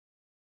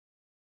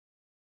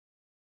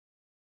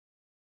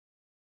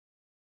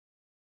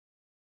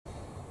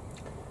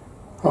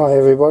Hi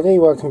everybody,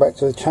 welcome back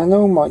to the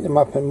channel. Mike the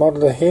Muppet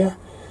Modeler here,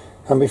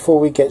 and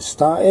before we get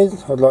started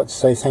I'd like to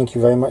say thank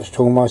you very much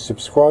to all my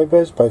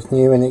subscribers, both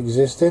new and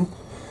existing.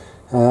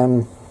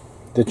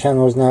 The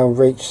channel has now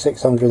reached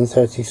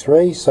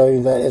 633, so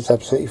that is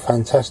absolutely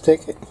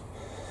fantastic.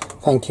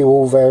 Thank you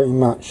all very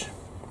much.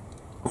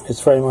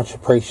 It's very much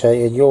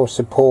appreciated. Your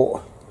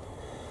support,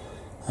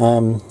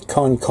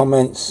 kind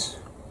comments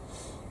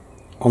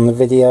on the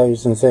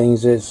videos and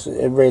things,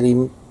 it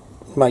really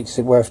makes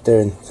it worth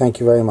doing. Thank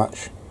you very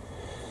much.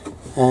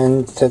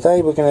 And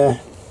today we're going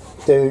to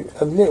do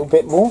a little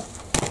bit more.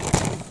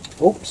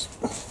 Oops.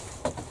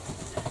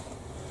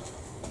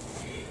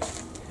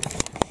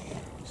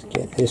 Let's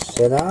get this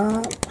set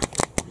up.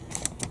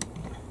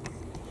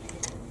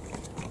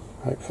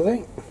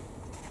 Hopefully.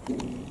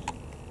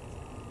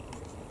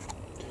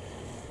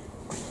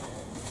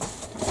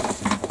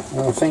 And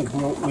I think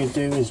what we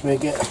do is we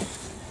get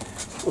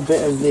a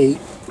bit of the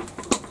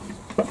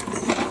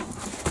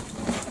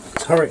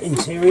turret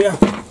interior,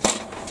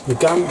 the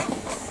gun.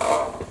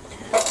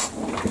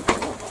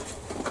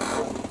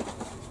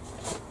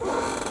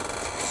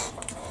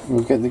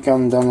 We'll get the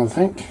gun done, I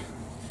think.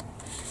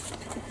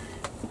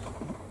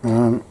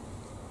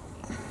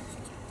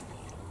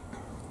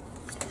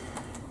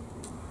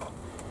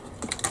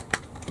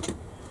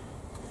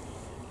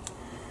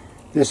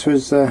 This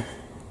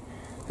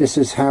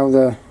is how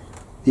the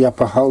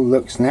upper hull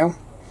looks now.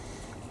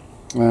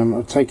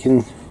 I've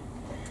taken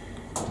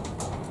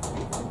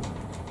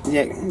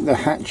the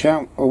hatch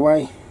out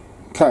away,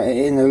 cut it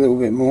in a little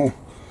bit more,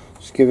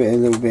 just give it a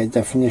little bit of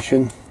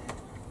definition.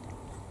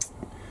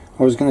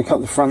 I was going to cut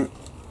the front,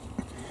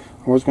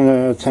 I was going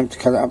to attempt to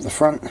cut it up the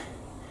front,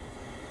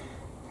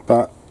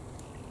 but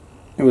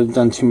it would have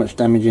done too much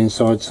damage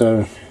inside,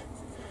 so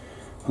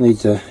I need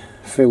to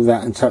fill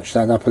that and touch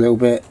that up a little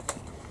bit,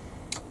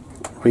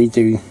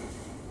 redo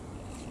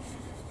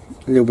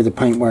a little bit of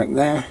paintwork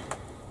there.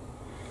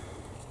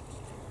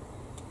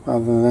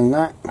 Other than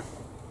that,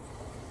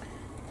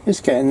 it's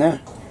getting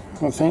there,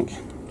 I think.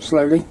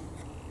 Slowly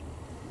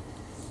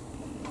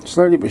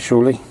but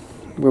surely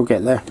we'll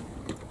get there.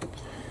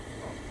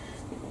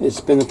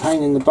 It's been a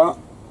pain in the butt,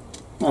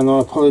 and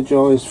I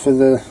apologise for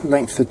the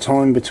length of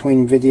time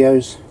between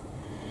videos.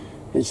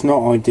 It's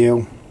not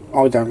ideal.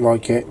 I don't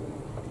like it,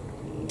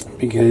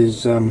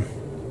 because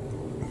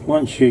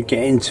once you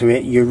get into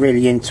it, you're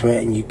really into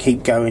it, and you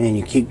keep going and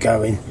you keep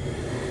going,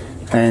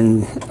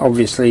 and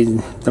obviously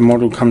the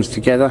model comes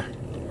together.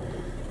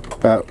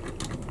 But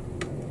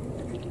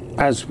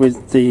as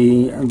with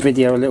the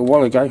video a little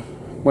while ago,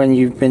 when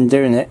you've been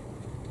doing it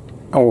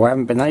or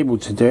haven't been able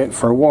to do it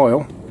for a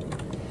while,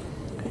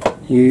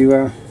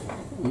 you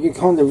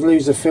kind of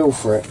lose a feel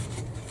for it,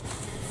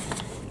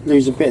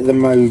 lose a bit of the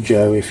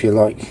mojo, if you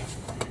like.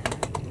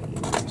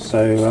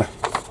 So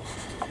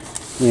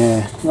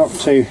yeah, not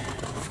too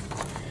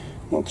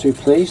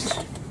pleased,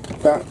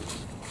 but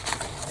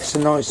it's a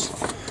nice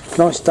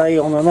day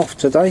on and off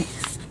today.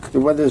 The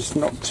weather's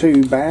not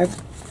too bad,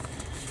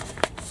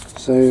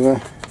 so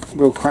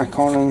we'll crack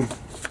on and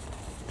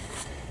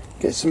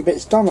get some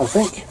bits done, I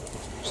think.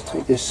 Let's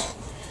take this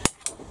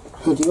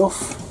hoodie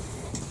off.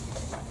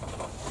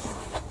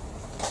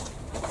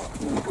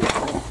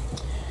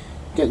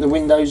 Get the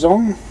windows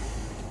on.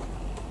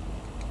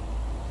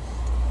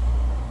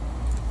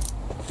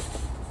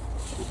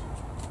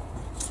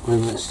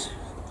 And let's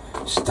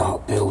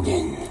start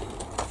building.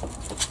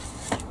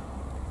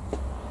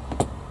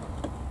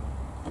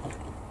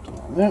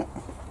 Like that.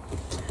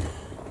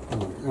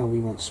 Right, now we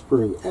want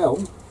sprue L.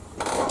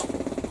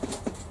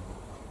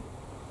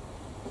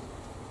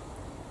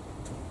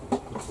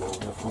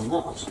 Up on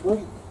that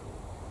sprue.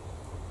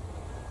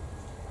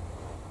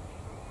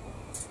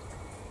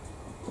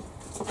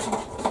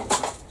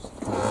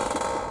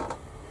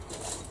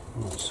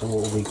 So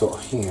what have we got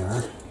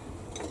here?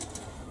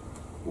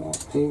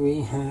 What do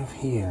we have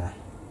here?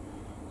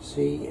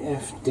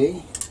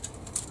 CFD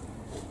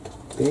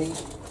B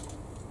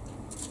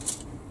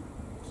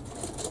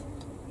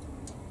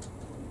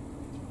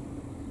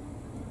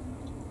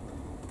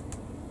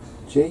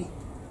G.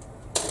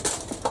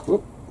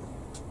 Whoop.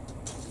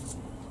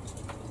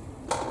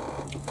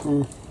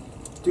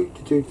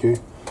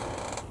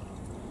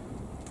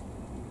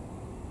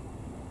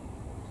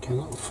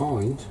 Cannot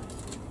find.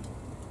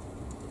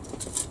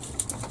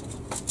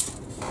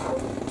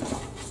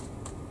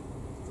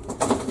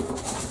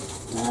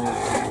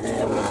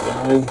 There we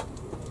go.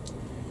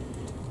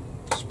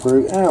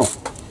 Sprue L.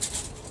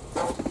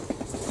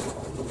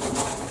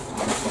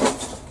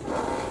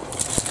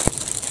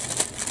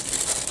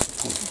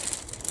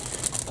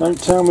 Don't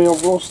tell me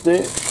I've lost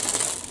it.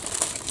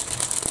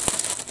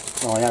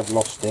 Oh, I have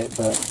lost it,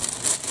 but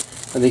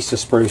at least the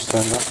sprue's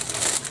turned up.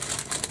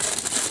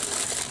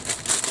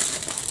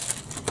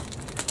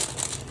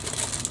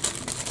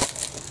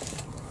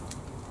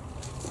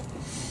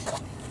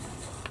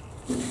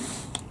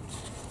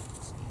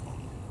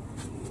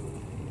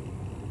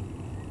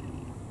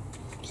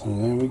 So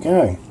there we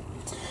go.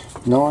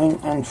 9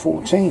 and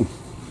 14.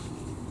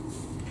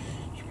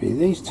 Should be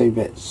these two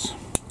bits.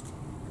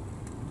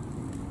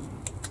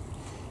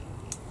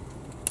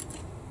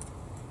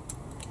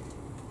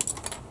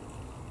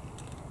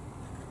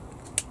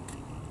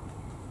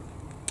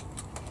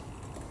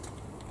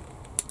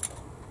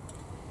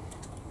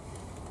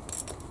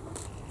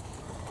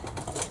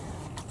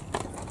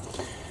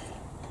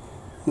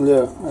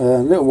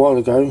 a little while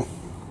ago,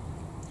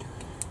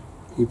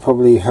 you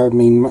probably heard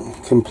me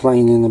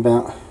complaining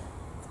about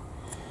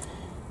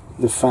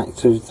the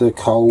fact of the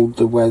cold,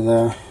 the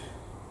weather,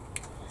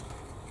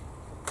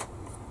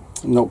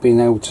 not being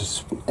able to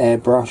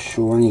airbrush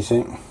or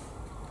anything.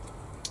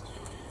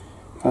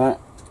 But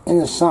in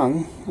the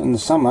sun, in the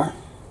summer,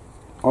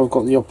 I've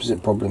got the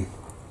opposite problem.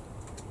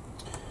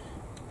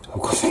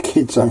 I've got the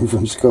kids home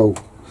from school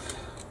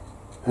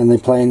and they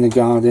play in the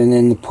garden,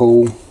 in the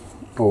pool,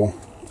 or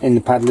in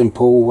the paddling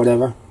pool,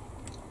 whatever,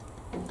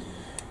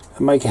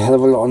 and make a hell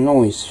of a lot of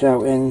noise,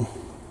 shouting,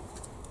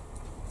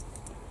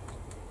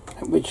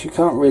 which you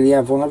can't really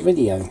have on a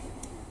video.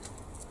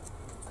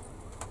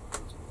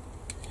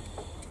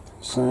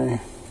 So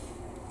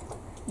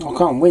I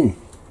can't win.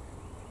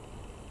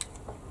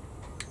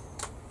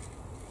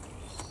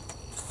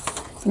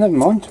 But never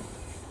mind.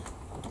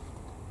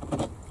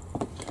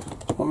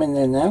 I'm in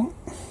there now.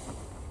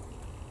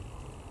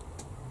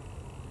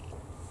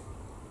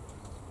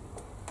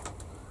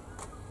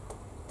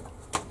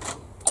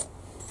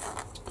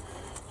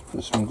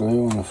 Put some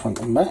glue on the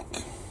front and back.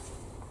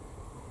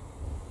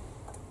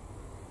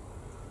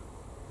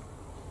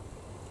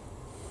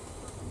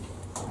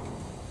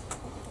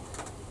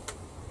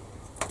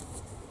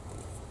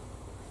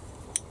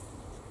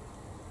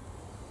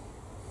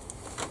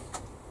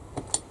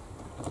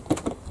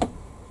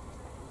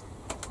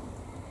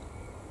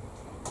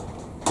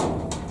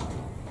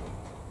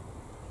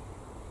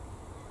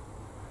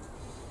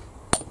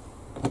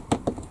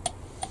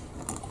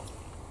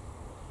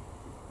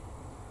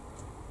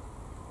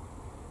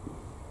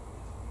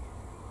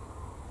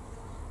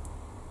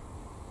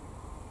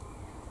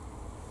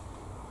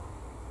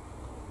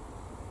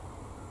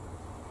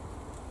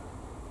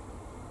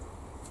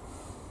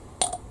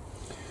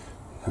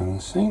 And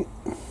the sink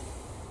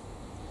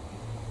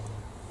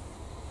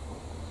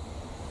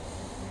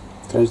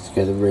goes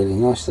together really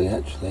nicely.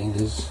 Actually,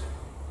 there's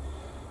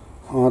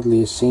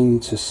hardly a seam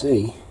to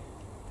see,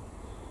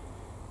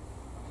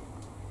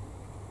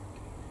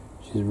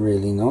 which is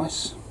really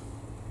nice.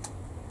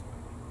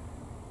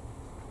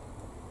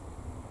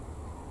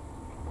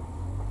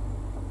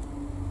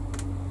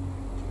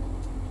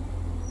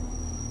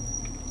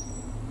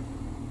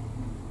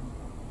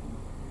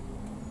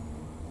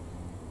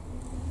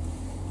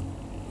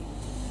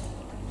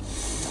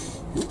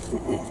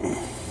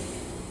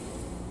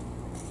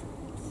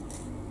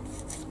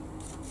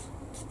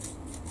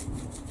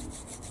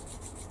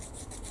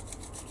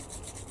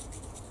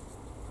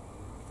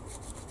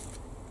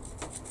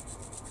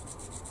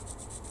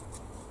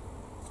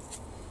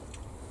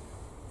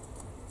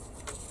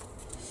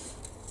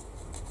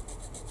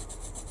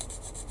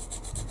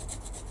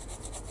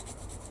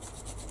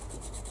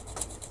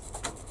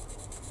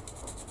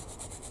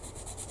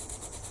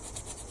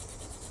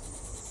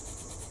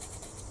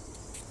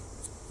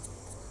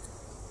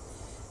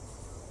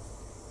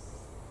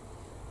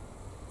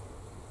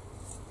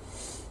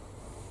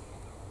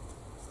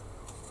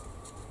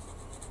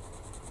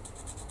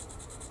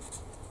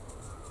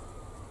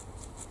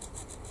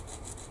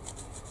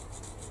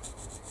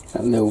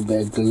 That little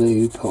bit of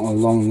glue put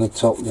along the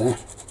top there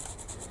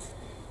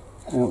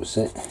helps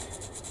it.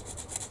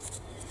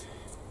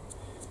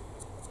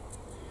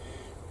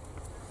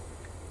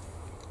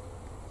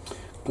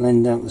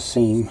 Blend out the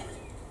seam.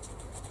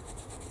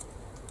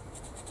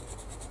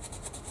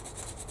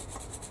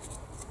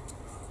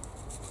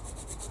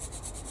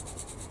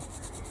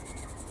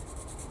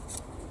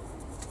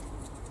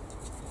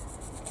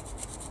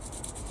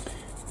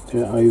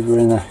 Do it over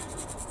in a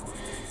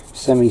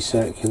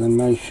semicircular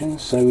motion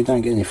so we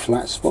don't get any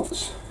flat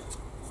spots.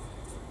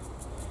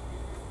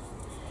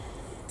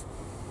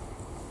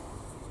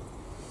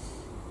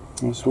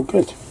 That's all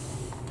good.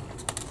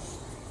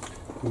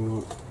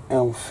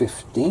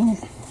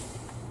 L15.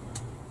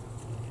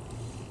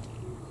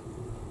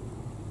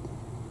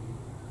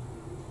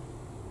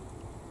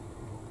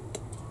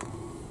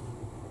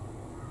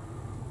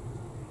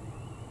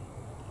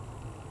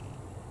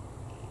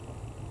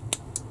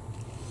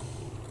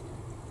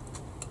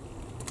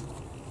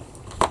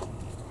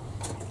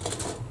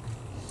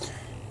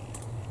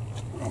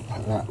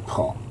 That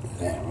pot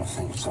there, I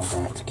think, so I'm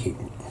going to have to keep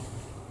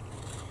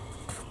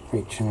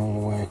reaching all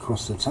the way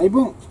across the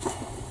table.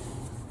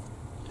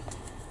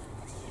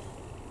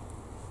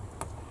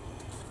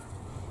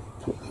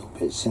 Put little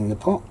bits in the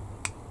pot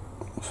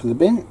for the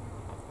bin.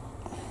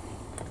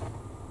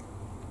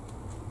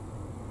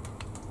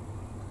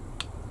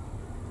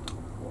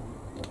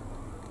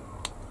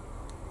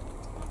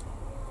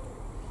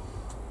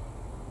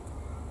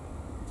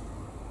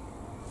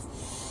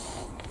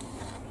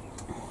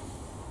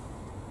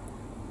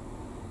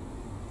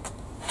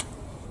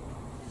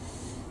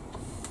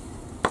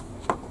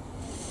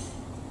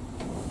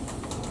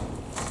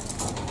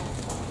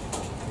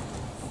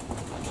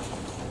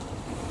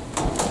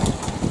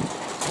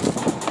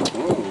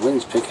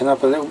 Wind's picking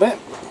up a little bit.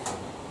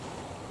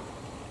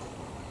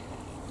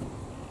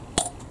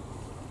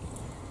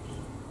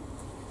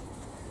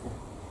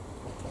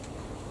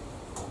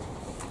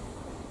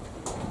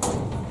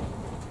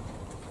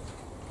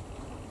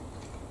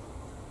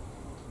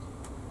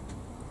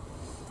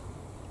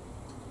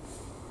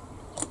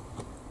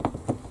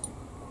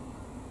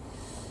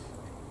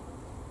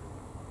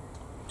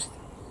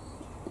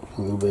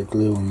 A little bit of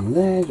glue on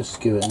there, just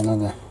to give it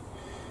another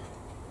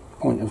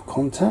point of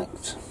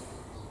contact.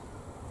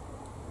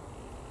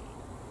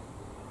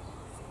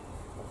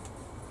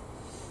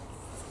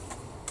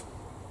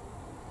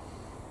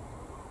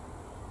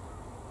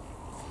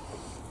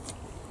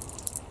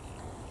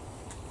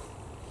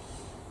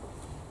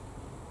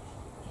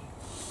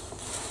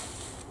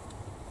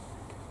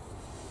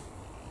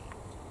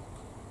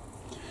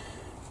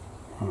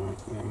 Right,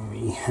 then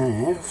we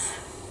have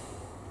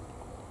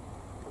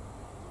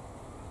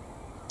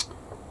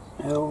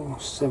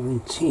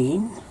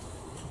L17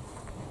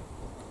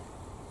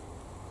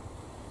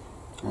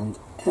 and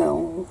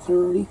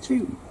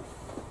L32.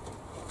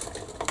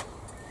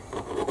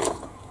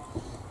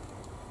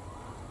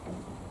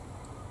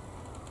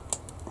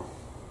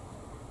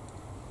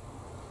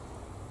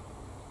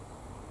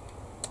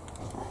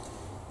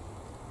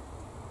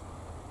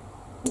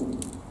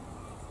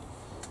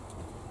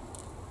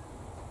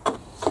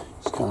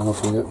 Just cutting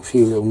off a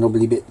few little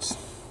knobbly bits.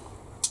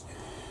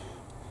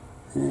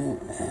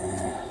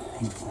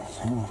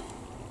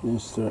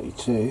 There's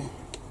 32.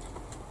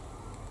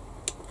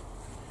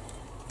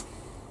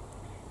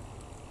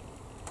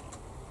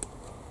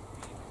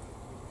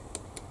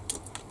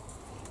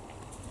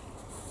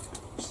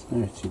 It's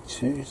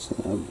 32, so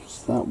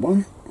that's that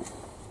one.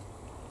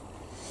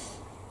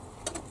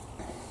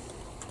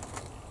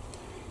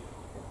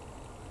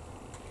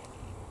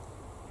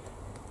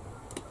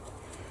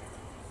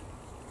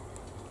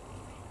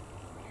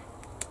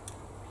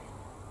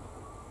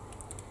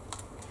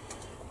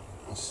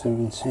 That's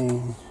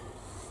 17.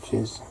 Which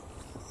is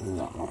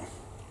that one.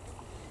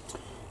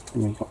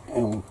 Then we've got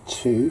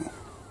L2. You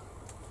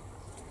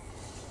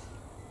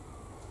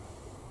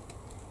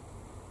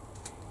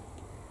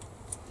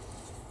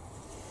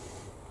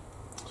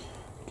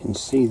can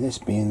see this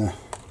being a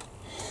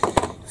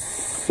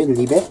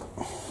fiddly bit.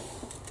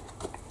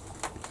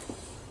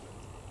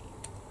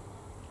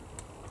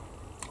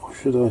 Or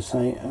should I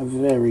say a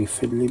very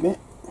fiddly bit.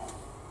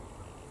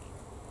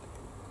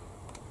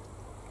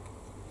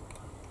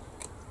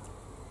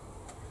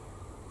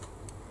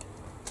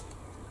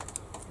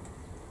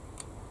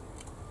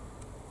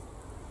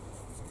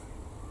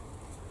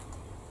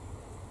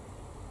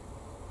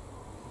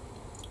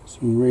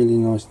 Some really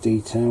nice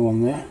detail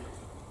on there.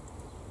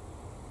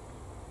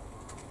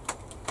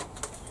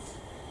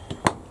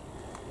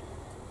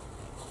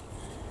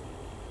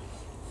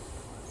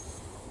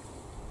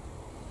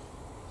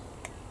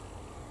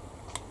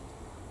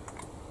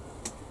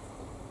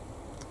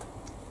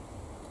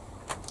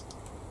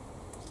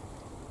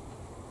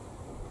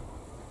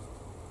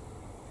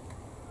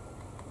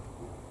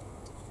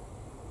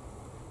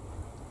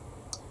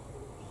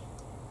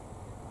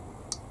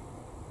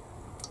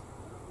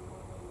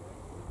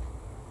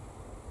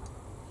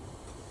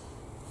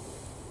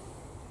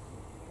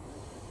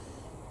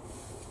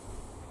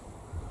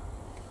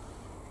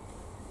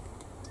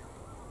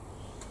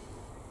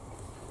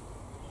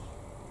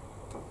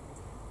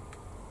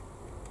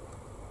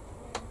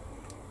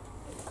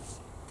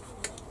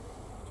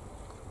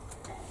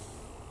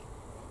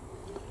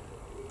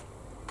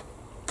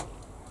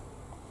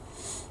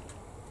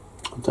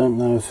 I don't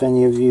know if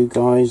any of you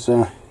guys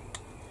are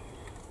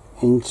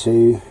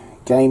into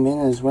gaming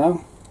as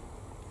well.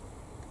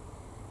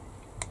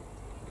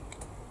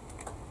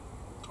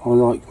 I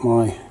like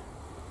my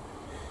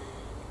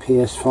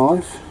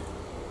PS5,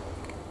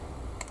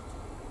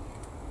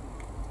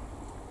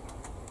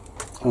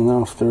 and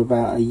after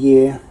about a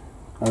year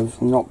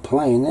of not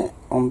playing it,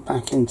 I'm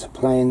back into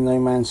playing No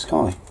Man's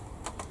Sky,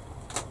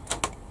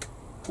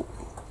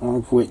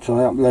 of which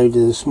I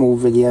uploaded a small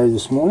video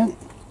this morning.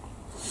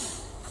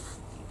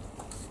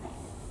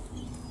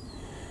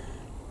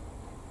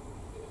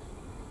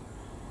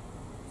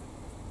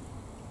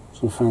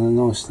 So I found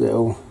a nice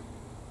little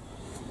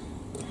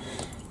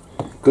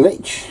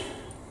glitch,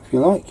 if you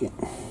like,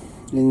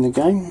 in the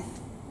game,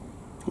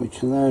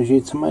 which allows you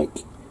to make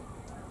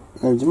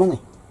loads of money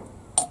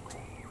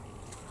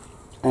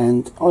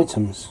and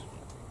items.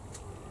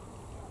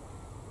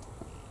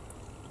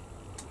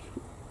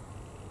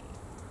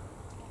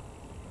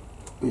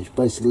 Which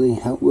basically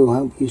will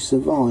help you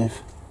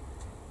survive.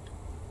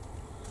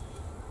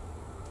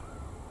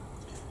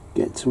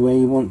 Get to where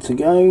you want to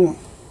go.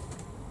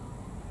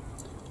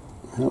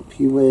 Help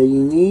you where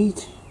you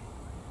need.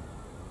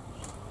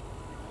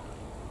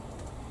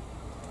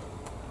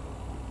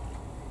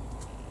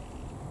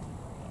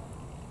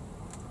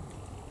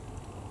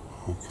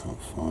 I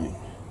can't find.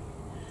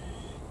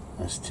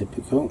 That's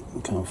typical.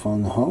 I can't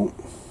find the hole.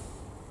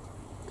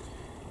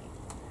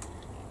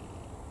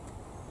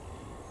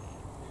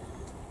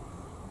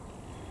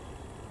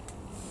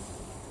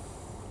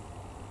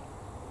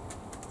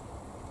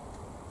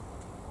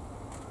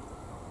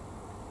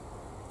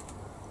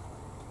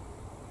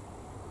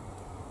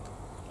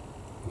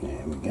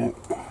 There we go.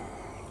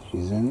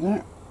 She's in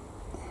there.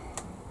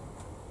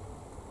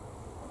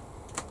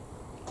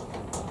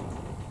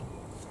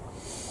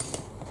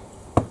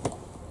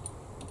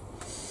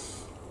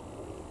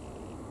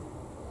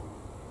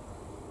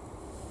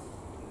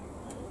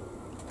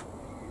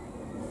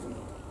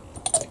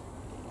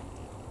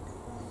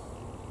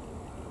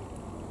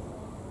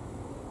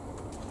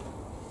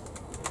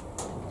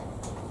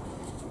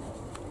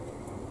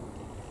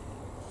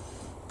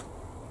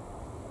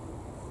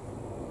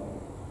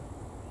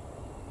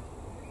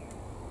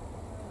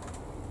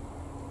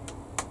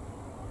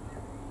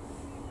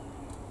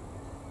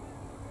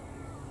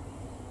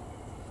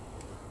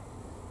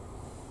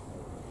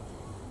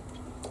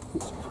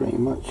 pretty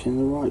much in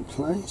the right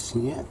place.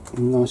 Yeah,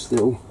 nice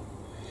little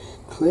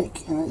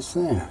click and it's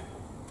there.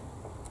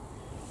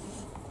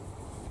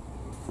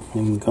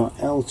 Then we've got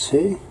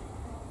L2.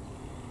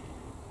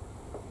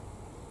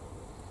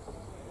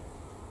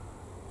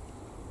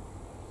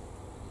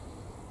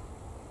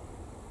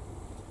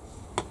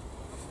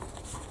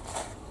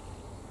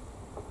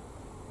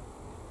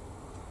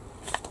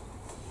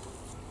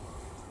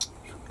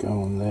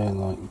 Go on there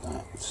like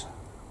that.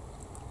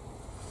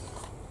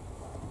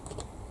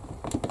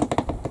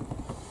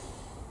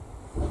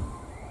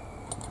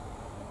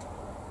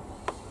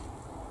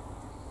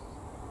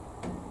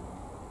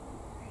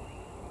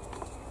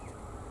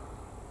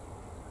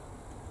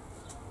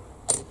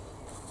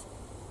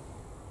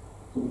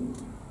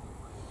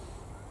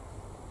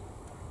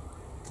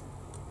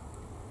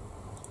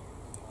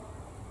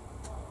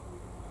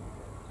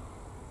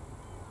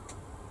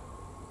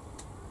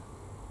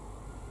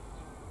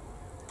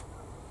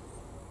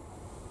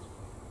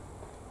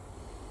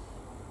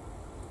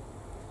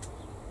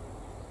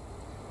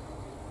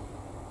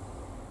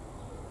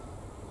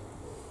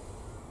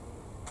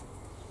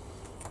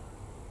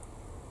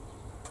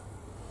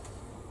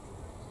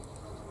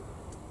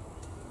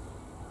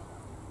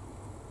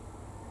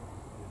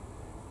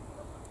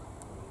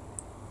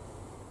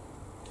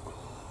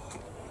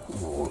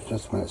 Oh,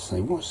 just about to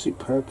say, what a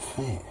superb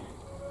fit.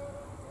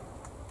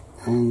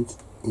 And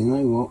you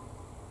know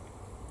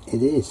what?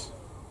 It is.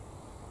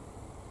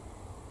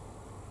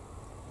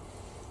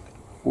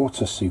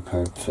 What a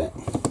superb fit.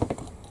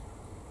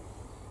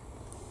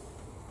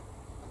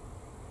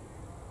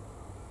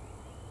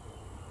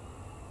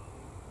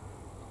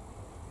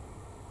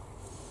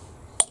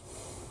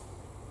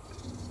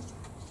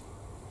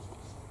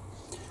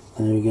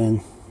 There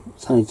again,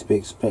 it's only to be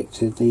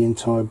expected. The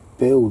entire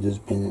build has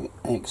been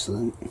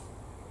excellent.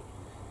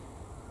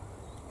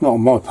 Not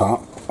on my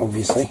part,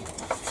 obviously,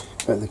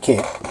 but the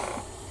kit.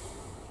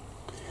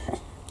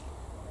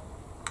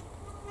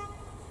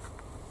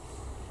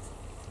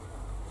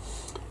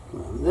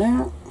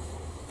 There.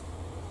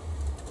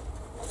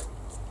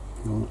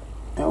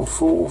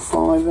 L4,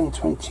 5 and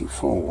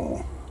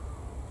 24.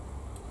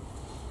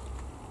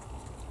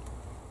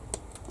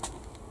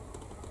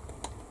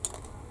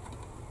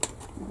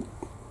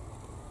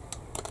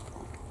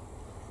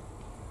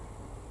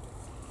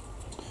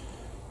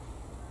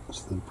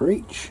 That's the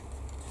breech.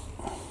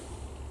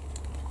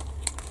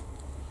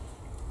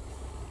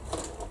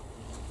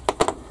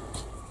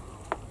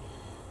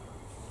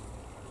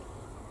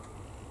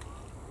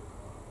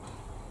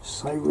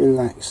 So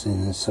relaxing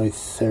and so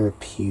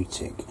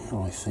therapeutic,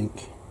 I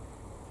think,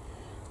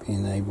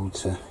 being able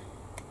to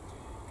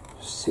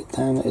sit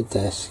down at a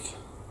desk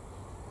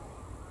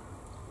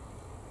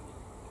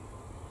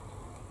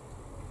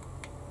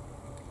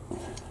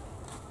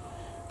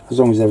as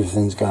long as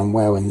everything's going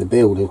well in the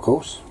build, of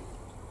course.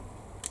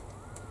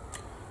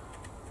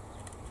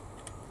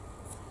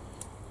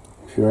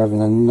 If you're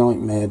having a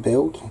nightmare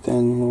build,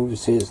 then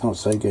obviously it's not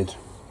so good.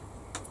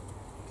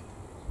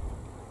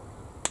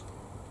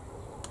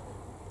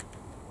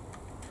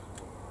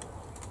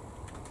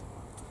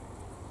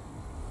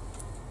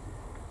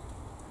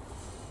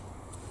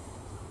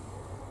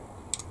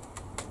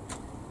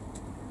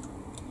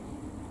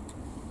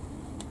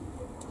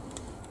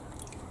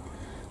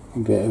 A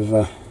bit of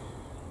a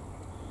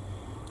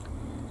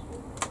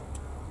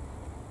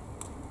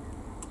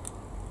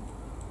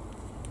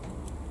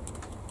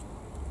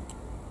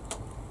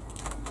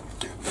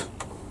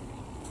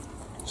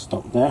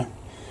stop there.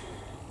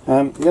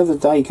 The other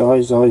day,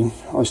 guys,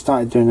 I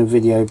started doing a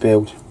video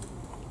build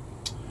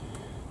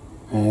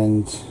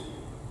and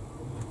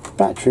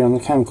battery on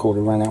the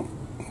camcorder ran out,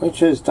 which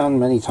has done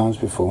many times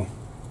before.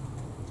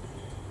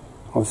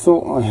 I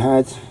thought I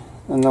had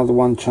another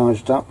one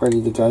charged up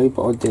ready to go,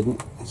 but I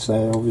didn't,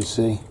 so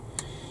obviously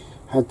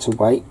had to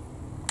wait.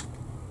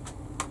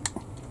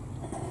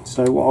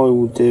 So what I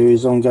will do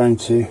is I'm going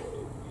to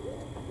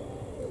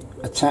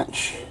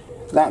attach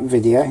that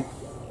video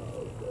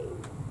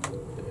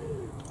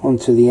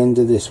onto the end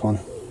of this one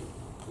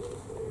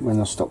when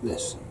I stop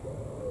this.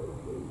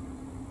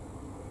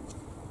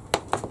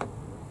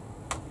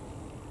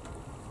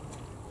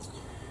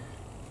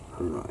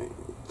 Right.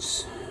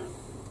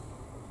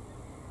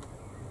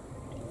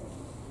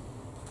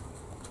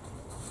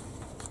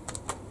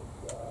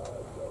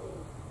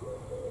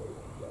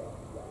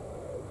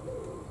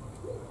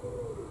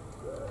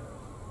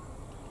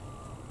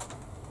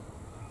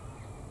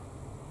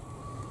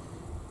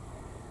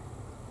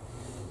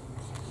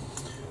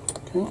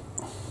 Okay.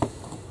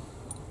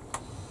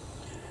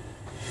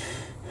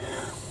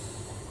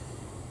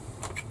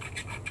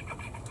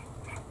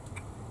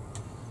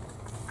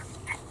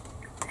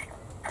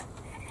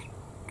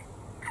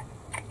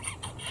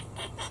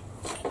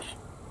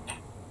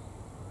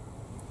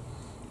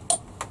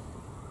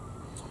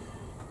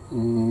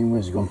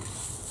 Where's it gone?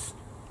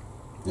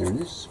 There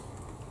it is.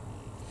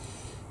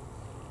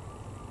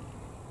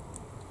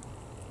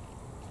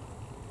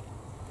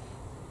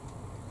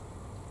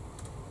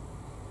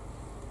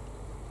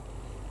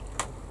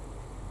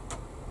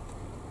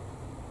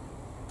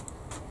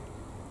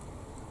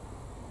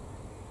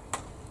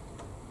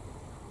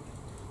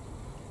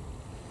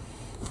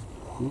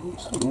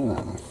 Something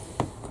like that.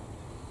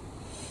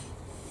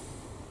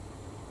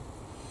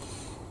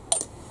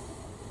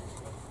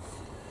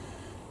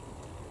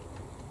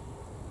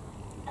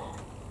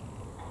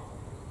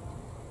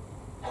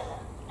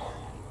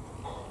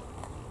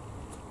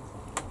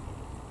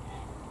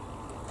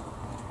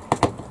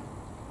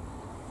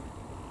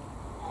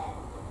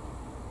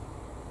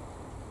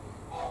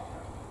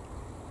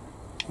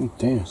 Oh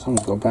dear,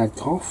 someone's got a bad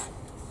cough.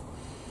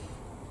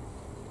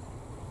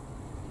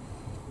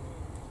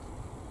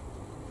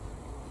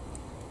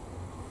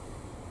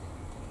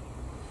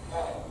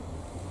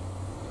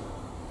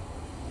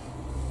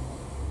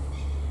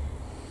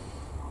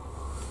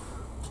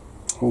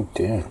 Oh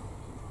dear.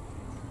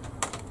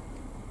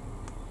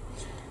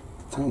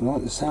 Don't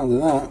like the sound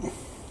of that.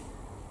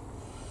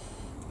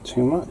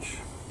 Too much.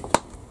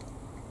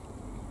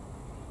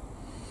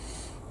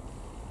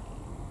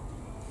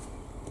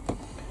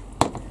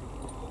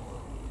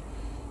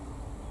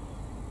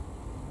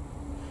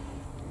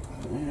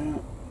 Yeah.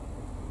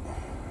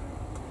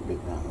 A bit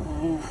down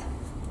there.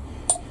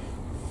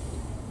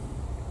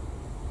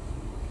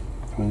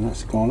 And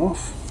that's gone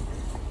off.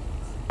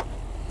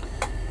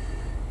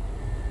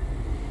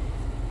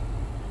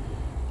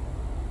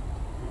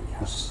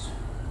 Just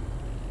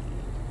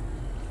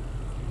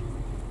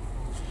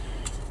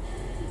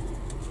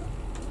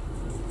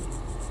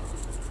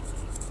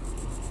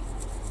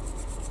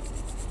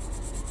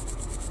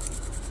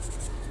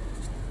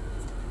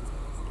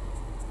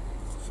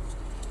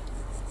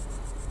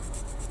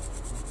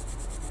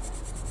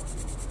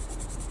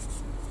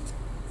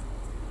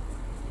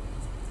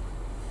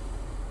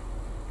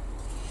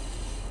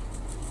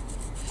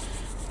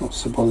not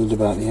so bothered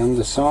about the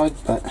underside,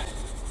 but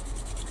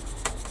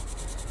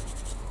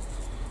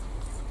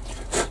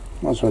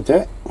might as well do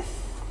it.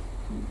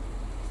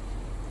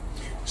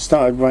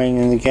 Started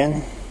raining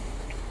again.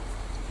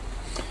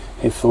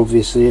 If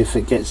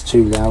it gets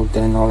too loud,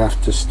 then I'll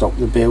have to stop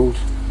the video,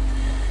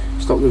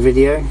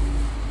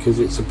 because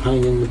it's a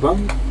pain in the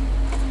bum.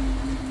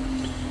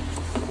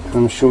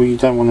 I'm sure you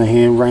don't want to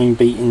hear rain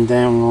beating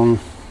down on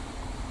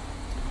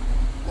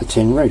a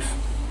tin roof,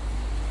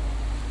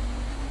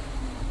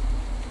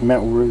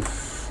 metal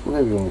roof,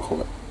 whatever you want to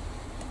call it.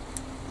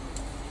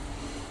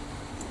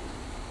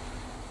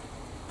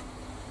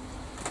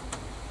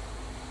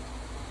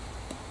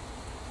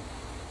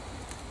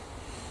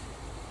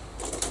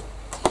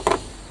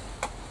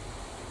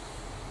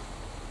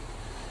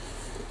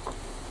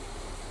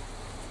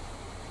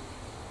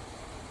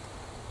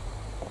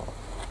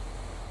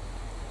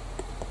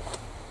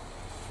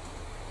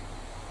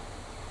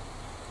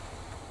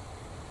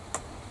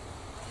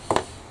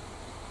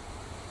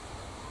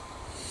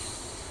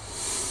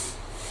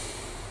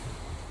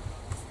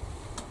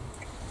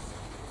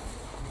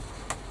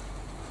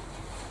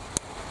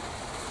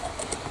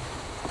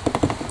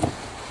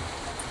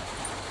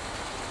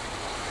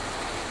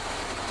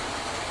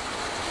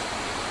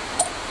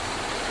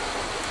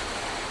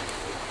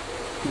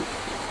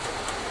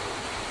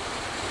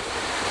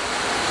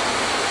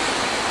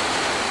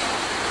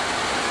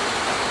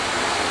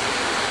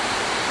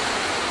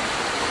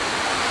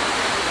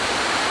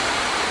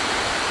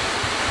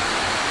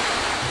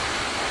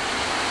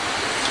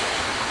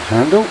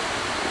 Handle,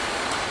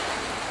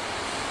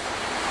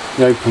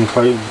 the open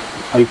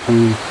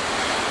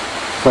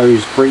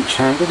close breech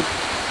handle.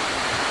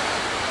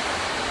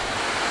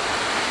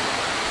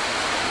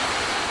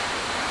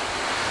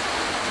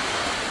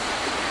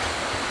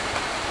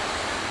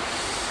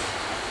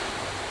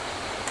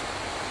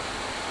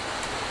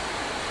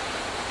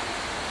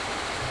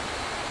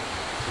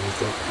 We've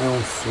got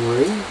L3.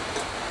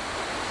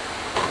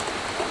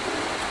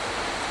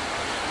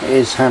 It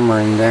is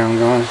hammering down,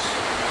 guys.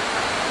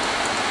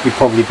 You'll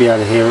probably be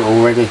able to hear it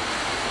already.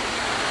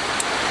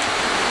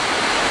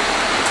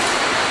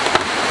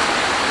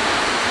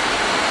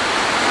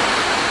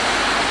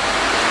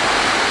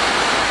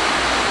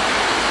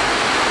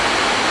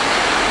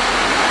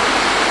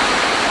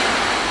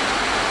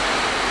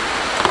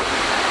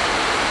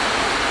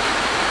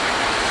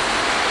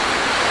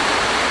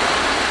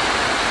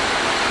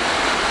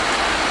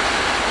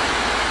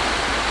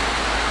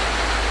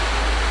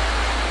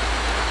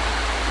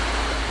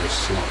 This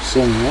slots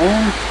in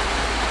there.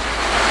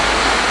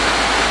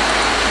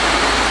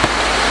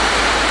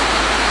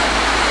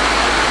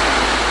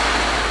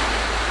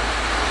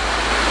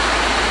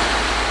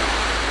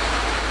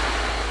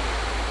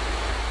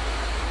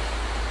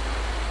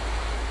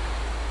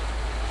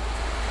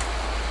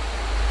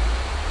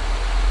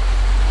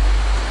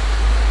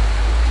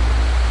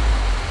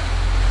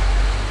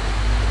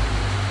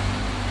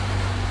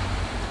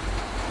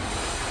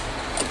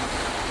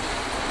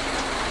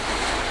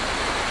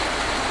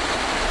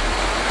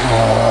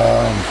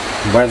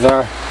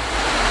 Weather.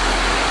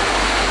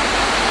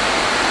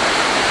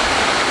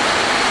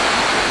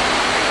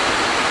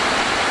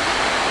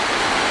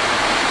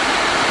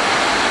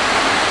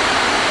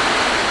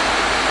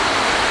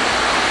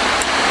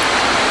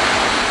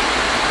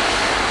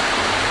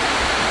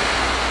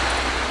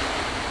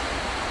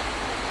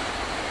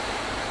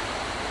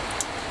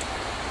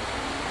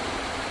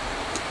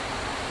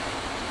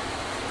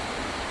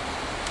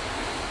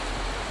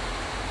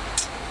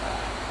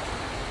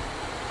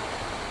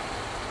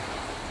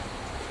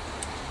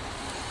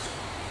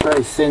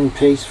 very thin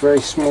piece,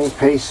 very small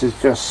piece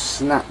has just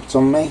snapped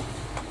on me.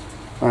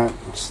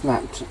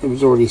 Snapped, it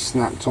was already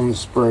snapped on the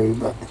sprue,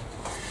 but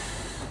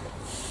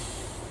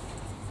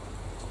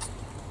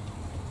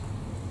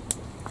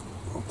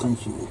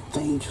don't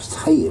you just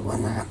hate it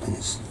when that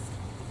happens?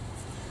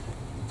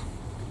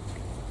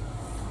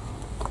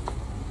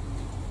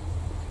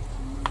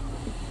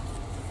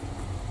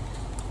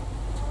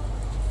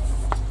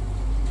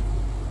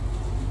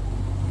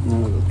 Now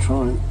we'll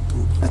try and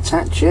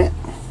attach it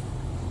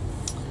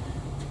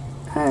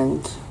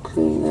and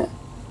clean it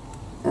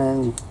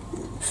and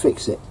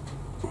fix it.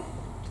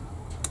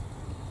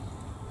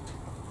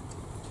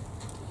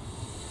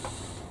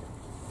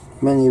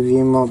 Many of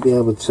you might be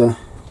able to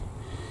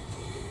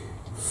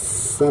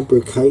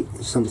fabricate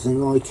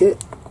something like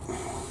it.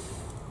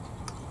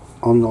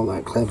 I'm not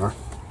that clever,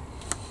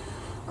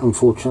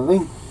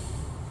 unfortunately.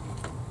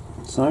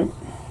 So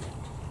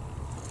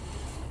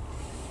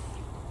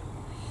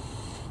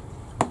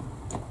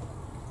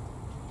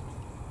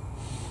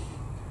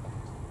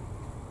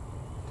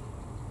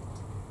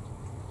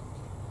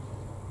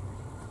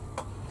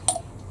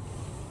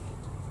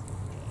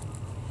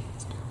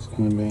it's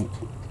going to be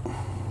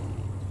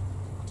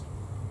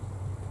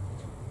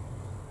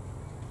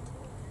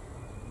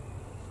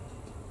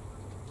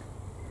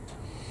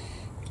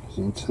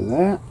into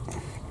that.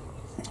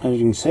 As you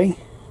can see,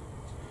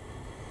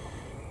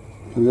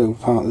 the little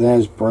part there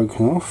is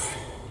broken off,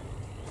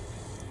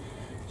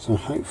 so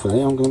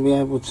hopefully I'm going to be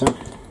able to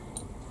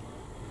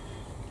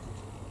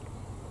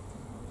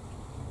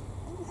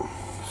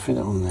fit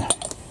it on there.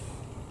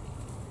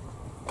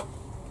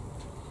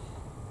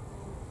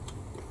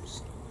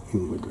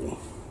 Inwardly.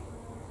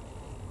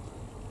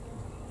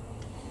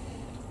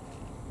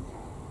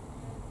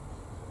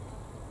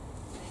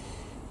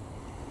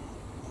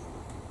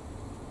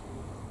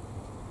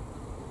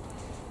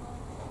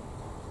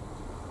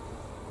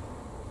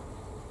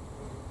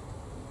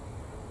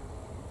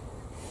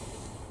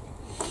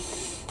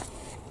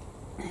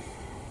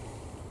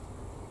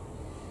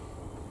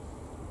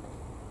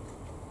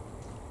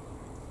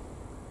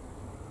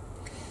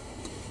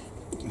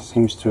 It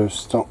seems to have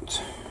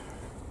stopped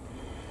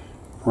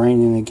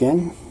raining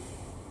again,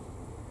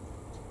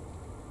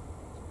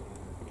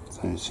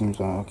 so it seems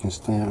like I can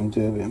stay out and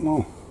do a bit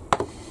more.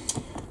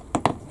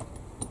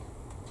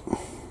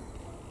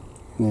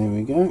 There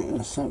we go,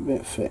 that's that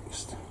bit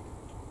fixed.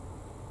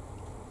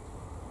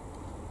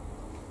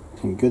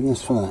 Thank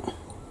goodness for that.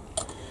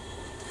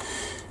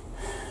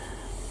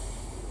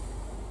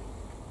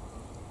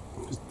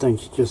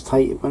 Don't you just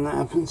hate it when that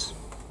happens?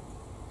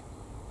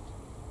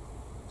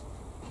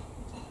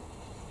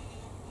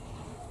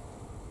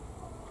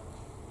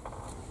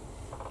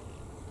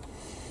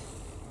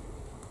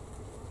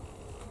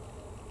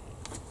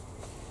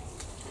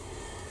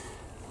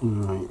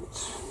 Right.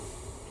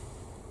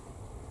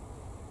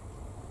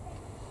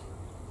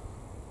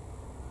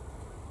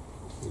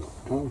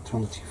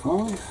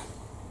 L25,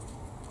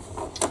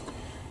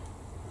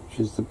 which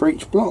is the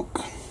breech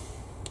block.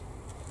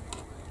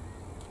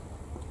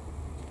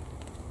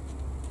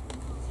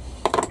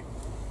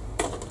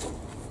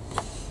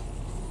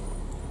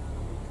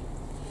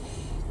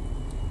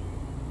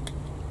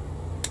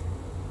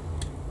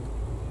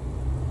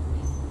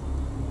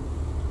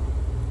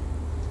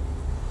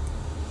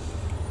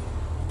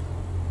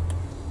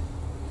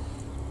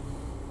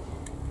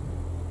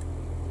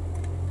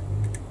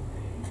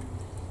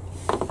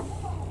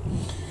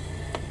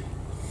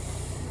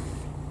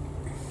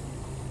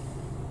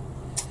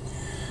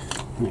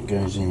 That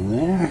goes in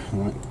there,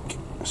 like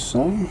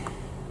so.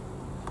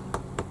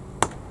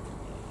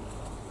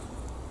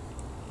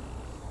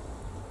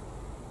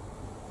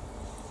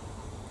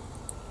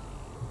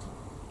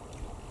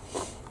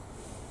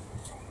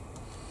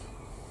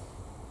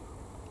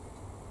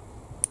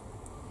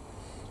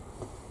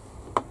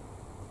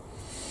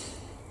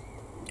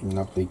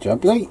 Lovely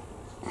jubbly.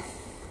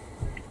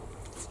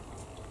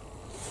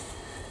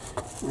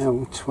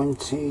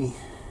 L20,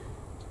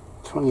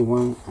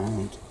 21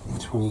 and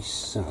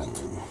 27.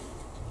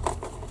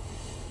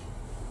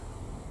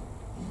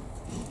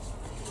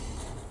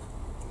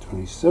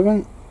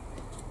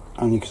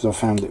 Only because I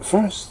found it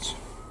first.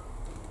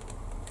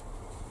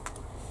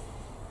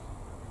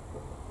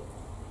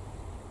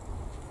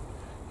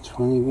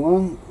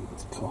 21.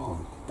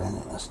 God,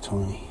 Bennett, that's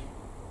tiny.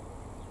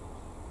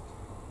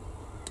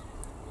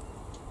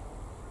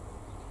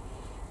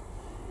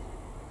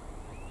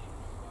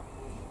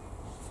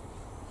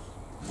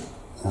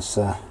 That's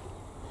a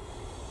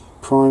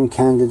prime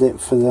candidate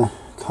for the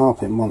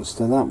carpet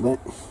monster, that bit.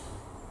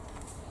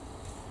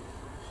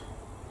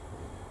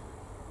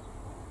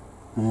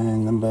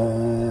 And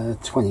number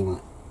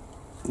 21.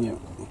 Yep,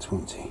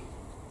 20.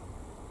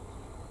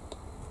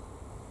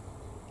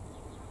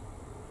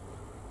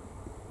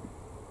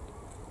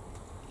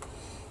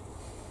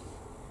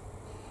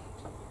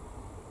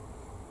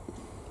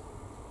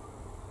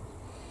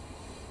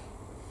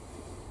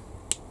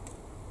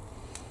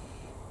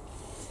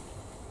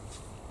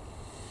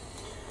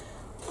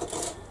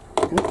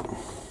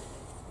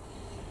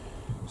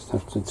 Just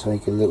have to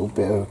take a little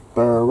bit of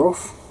burr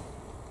off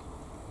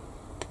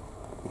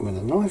with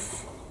a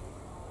knife.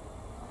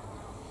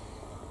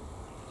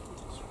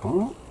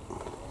 Right.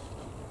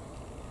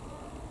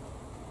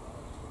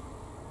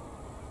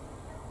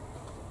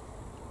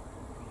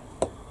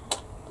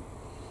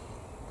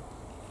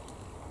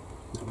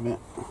 A bit.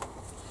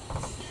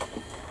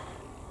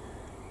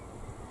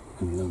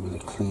 And a little bit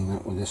of clean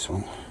up with this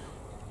one.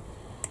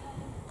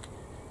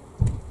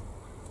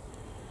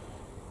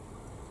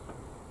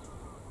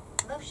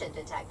 Motion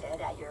detected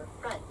at your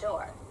front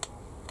door.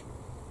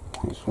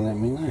 Thanks for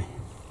letting me know.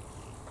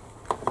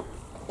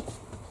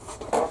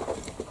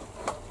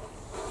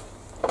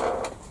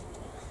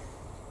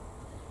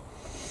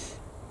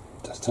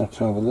 Just have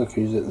to have a look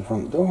who's at the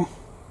front door.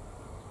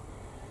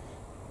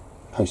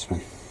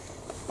 Postman.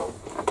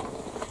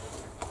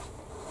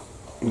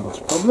 Not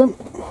a problem.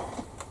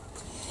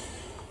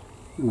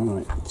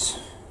 Right.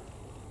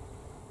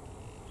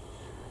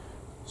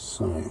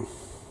 So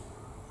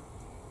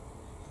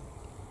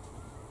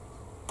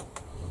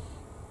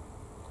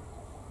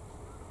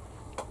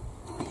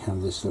we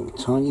have this little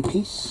tiny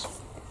piece.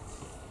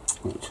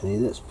 Actually,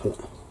 let's put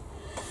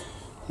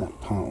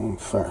that part on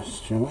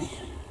first, shall we?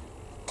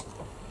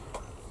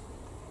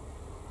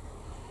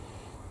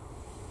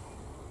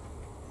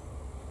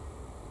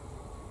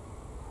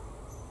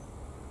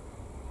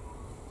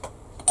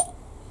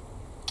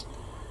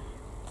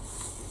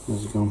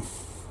 Where's it gone?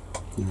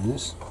 There it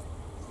is.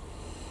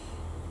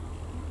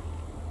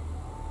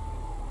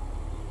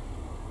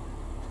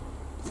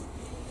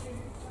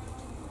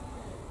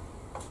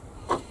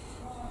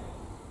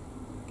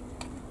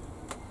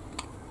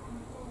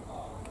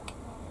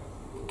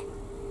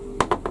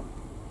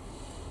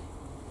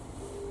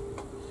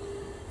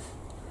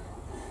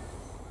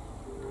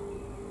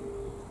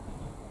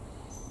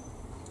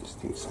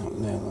 Sticks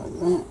out there like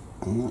that,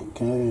 and that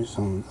goes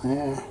on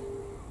there.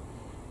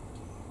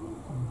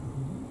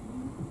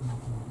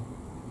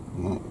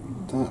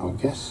 Like that, I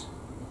guess.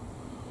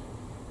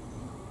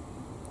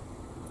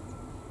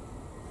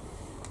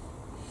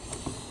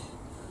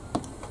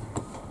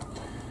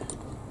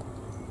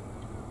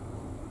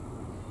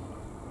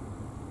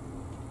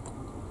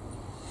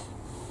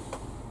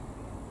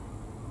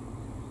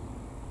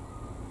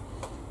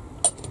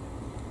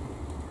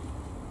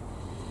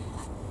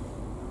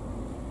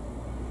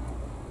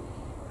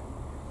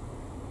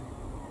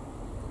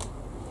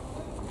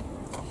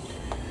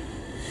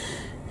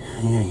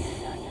 Yeah.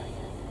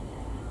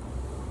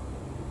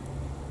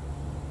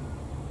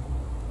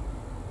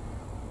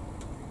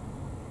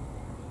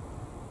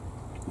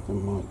 It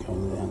might go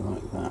there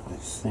like that, I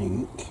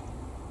think.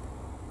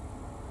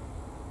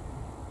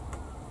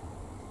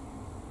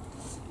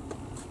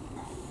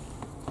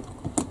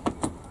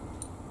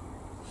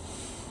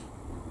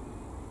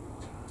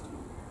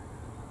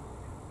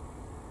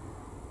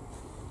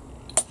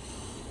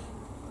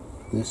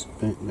 This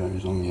bit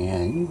goes on the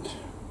end.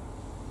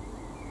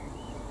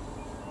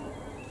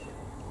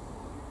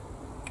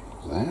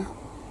 There.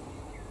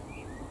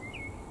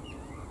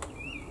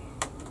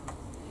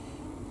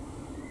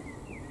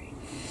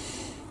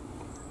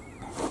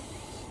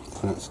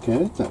 That's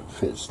good, that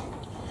fits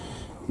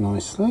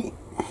nicely.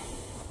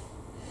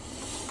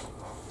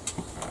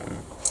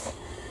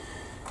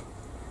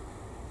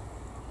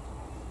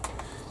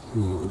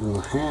 And a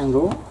little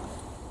handle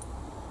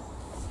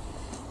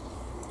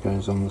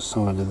goes on the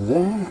side of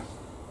there.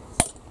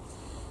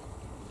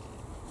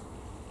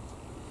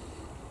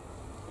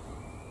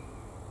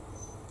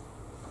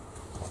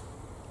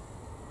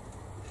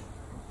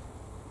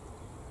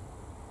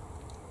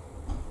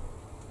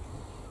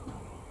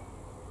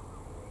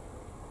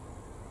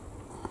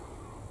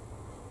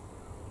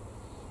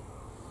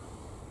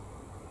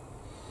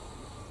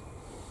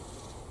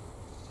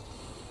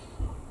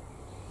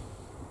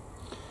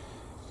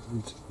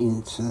 And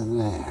into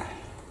there,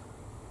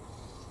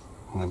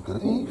 I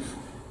believe.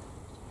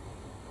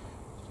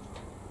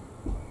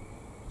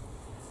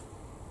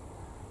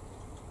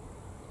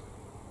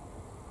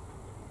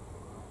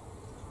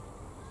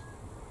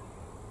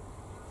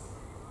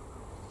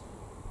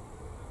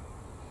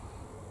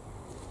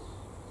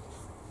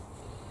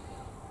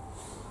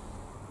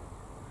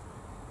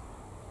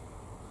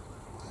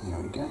 There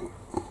we go.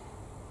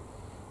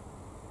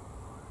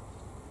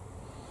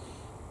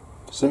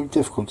 So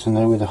difficult to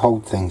know where to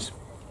hold things.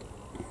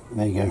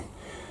 There you go.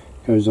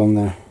 Goes on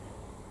there.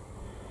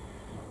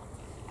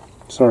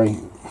 Sorry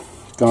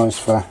guys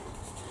for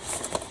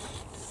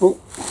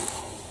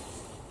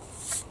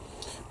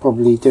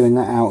probably doing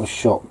that out of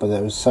shot, but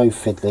it was so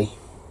fiddly.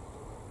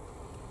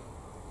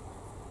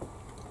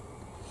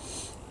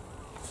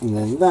 And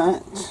then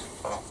that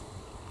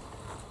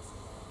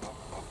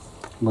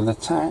will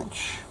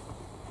attach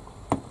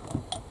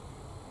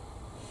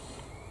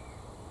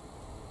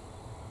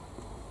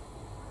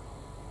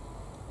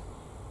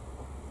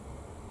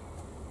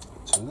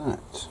to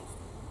that.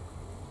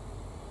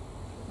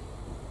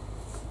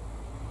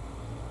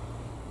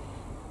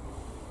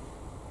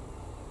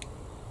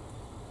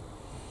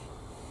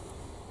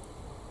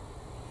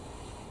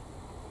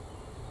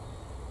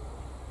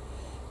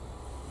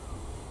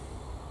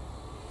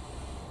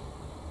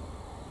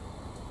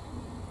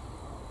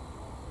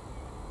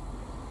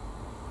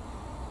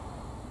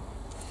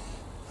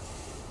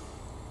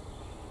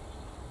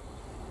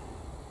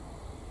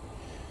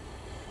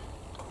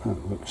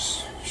 That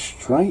looks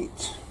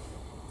straight.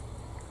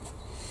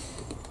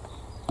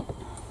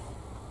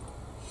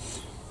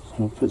 So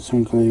I'll put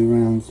some glue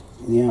around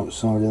the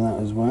outside of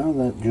that as well,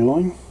 that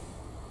join.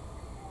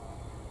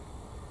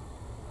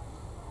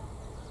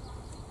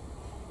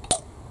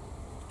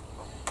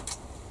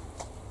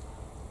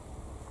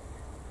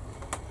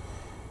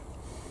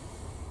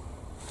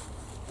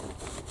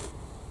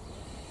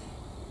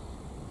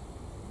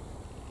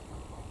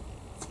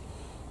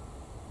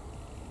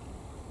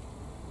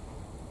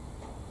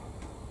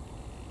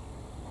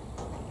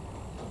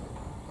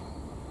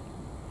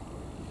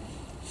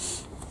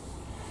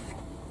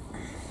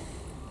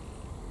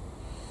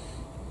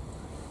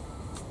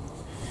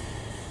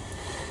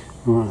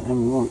 Right,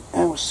 then we want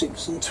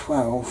L6 and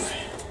 12.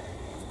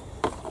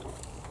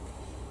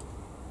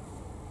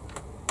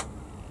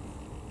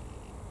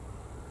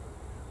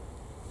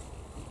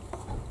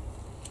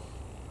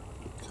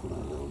 Cut that a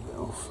little bit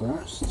off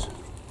first.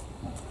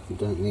 We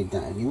don't need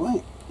that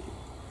anyway.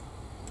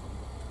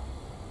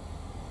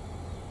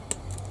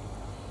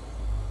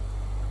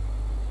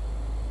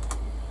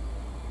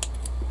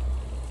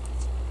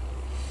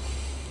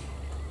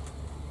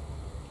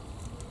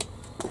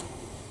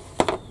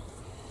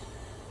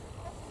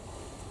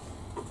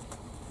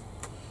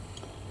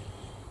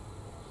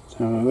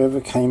 So whoever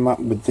came up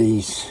with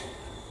these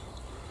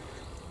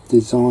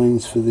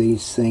designs for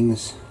these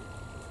things,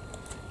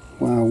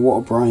 wow, what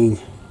a brain.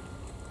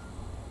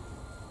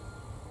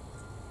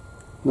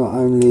 Not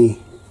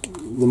only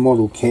the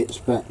model kits,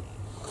 but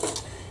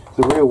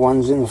the real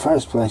ones in the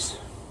first place.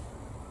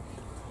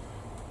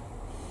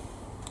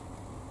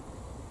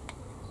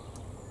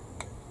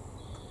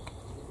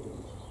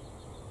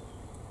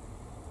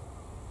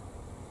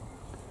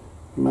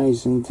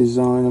 Amazing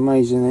design,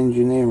 amazing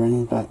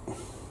engineering, but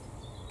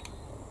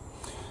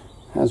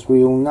as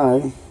we all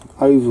know,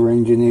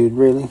 over-engineered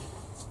really,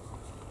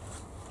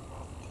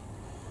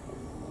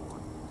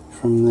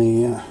 from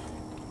the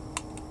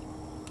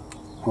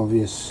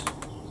obvious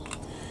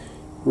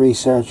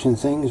research and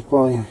things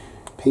by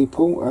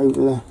people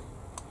over the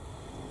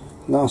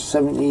last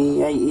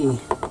 70, 80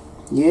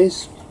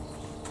 years.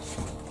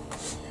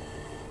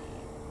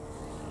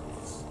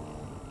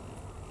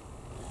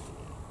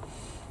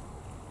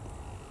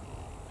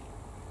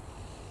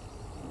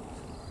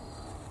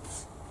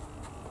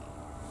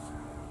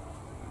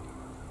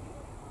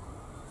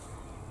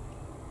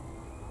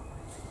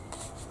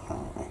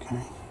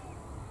 Okay.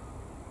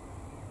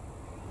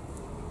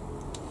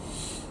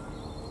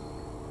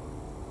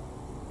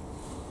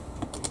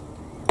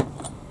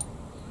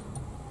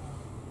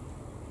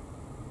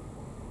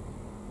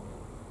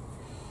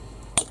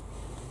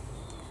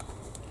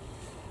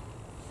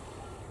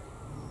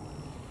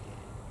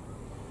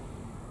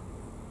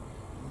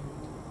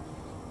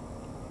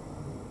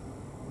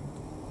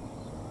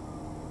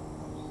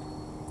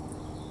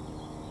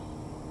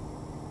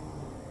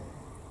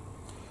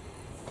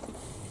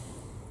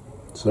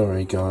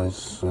 Sorry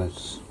guys,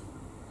 let's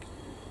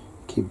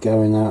keep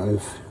going out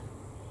of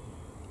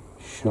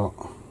shot.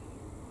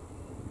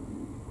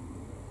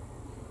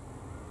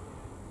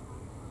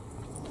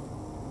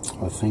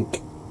 I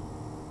think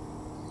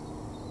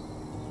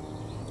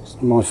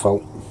it's my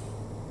fault,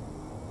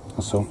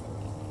 that's all.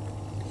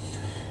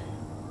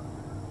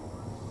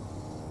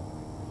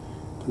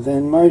 But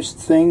then most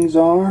things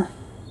are,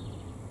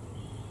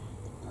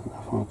 I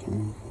don't know if I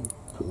can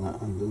put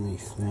that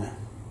underneath there.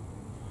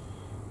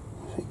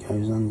 If it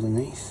goes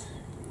underneath,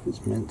 if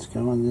it's meant to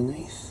go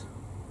underneath,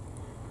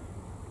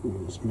 or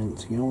it's meant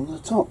to go on the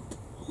top.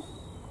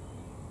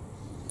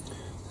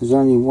 There's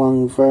only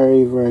one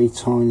very, very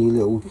tiny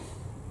little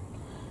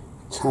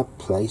tab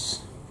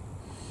place,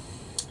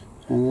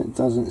 and it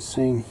doesn't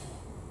seem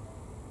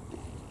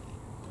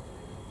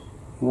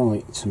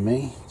right to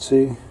me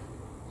to,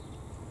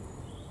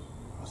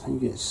 I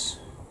think it's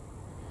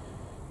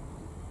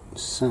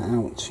sat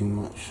out too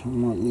much. I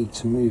might need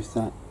to move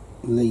that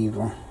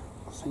lever,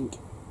 I think,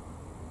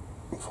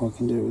 if I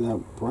can do it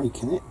without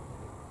breaking it.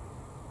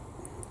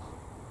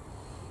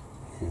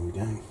 Here we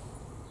go.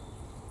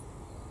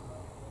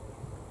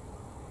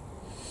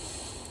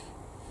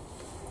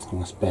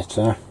 That's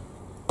better.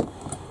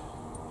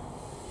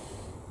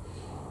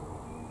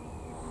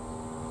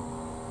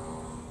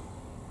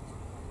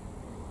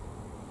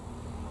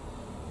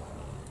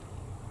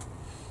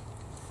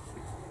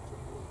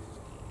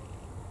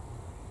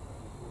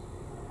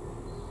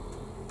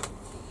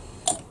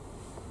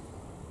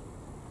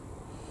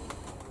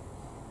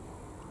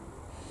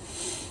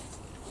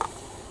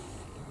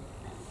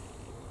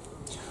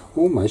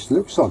 Almost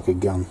looks like a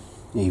gun,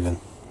 even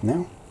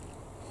now,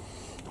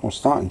 or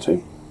starting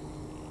to.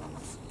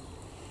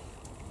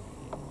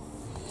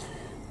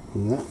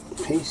 And that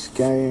piece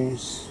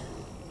goes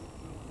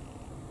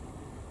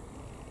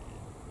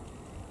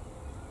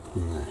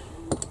there.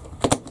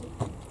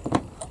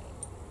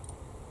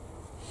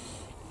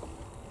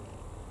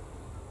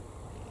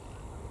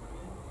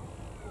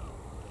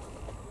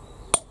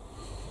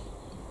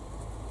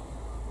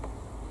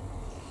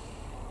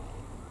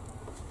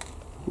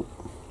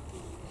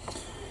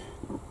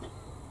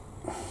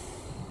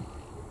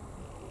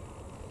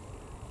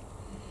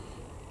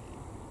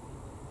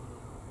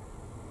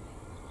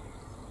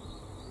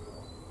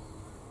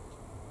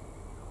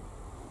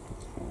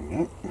 There we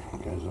go.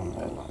 It goes on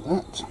there like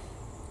that.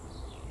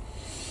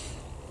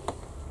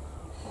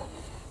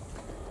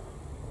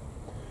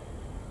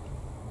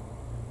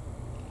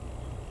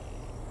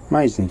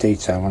 Amazing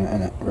detail on it,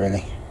 isn't it,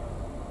 really?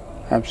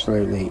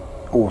 Absolutely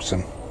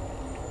awesome.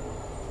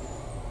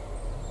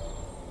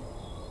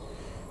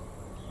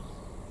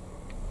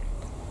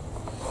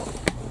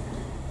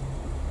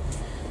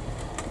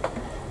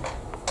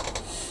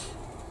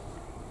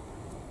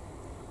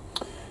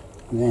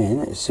 Then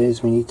it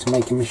says we need to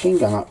make a machine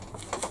gun up.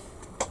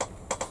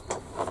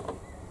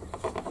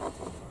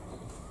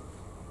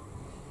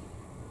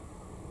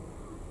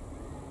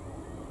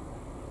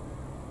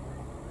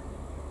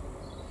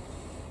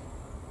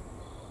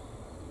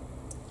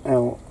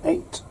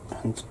 L8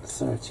 and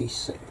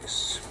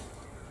 36.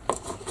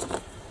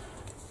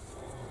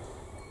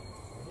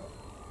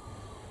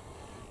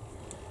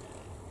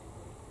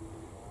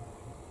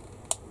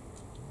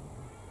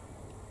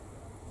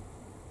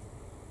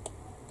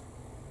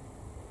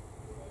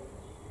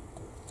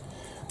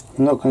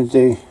 I'm not going to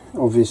do,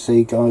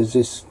 obviously guys,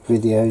 this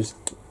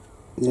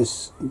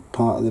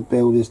part of the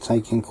build is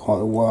taking quite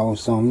a while,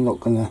 so I'm not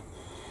going to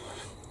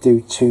do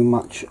too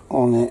much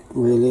on it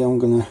really. I'm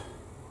going to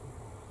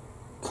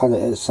cut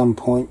it at some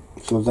point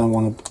because I don't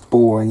want to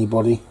bore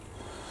anybody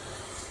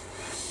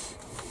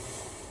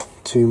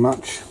too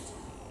much.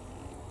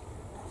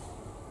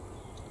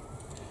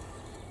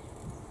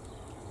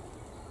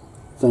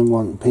 Don't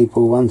want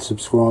people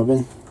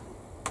unsubscribing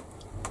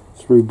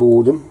through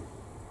boredom.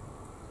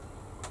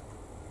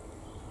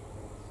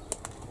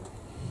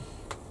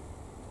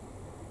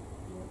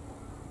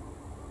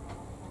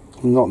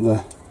 I'm not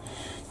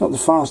the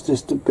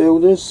fastest of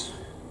builders.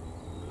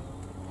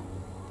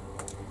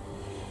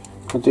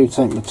 I do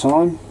take my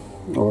time,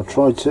 or I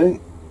try to.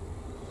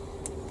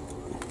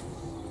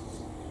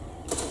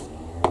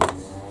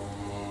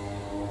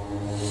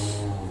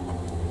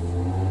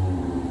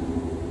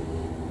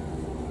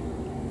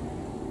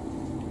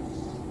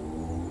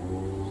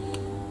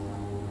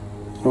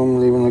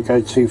 Normally when I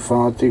go too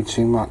far, I do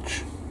too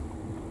much.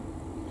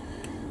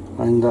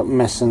 I end up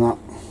messing up,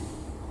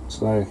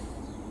 so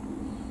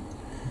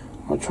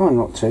I try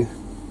not to.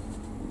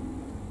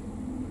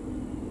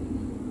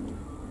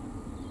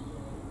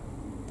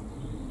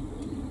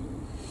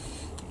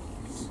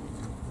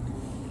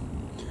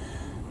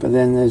 But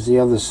then there's the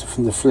other,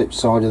 from the flip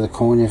side of the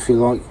coin, if you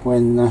like,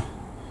 when I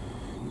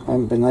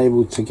haven't been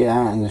able to get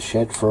out in the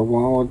shed for a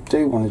while, I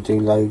do want to do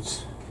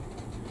loads.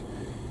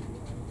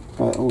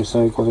 But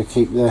also got to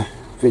keep the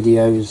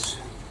videos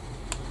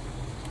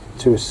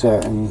to a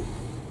certain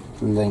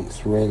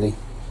length really.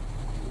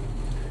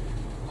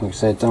 Like I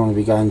said, don't want to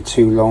be going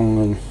too long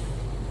and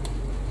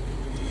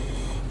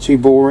too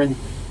boring.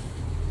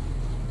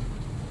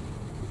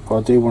 But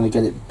I do want to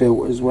get it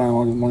built as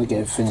well. I want to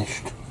get it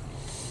finished.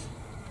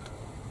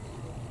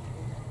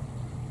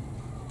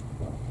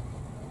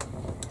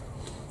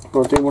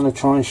 But I do want to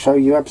try and show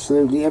you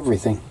absolutely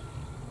everything.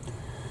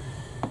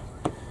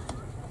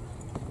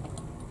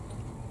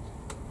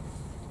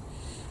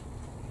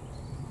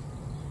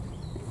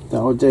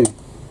 That I do.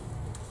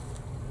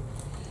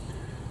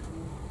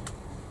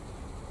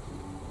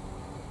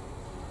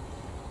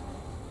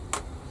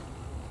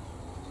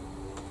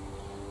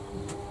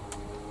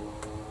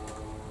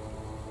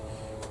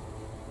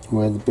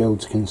 Where the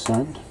build's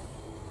concerned.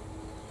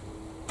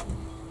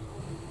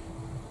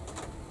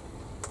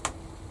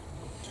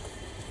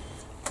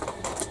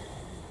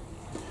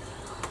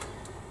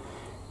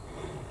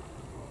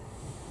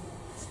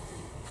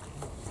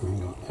 We've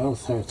got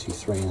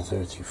L33 and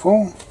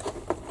 34.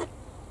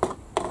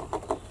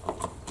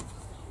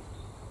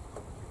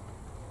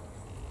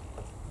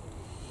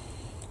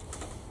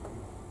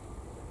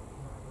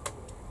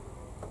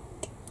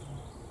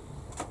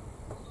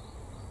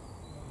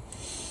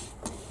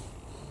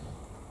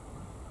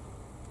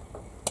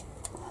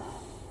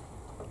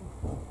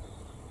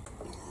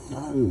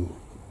 No,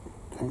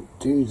 don't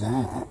do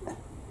that.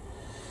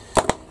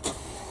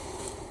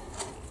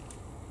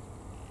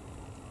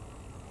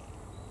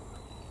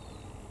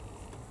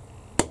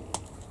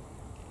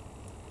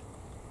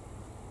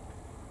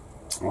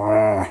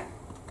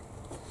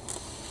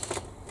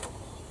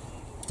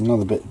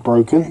 Another bit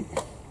broken.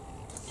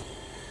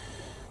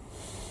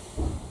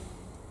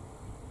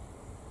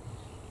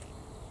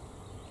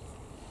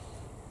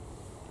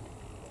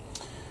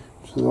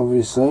 Which is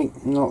obviously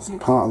not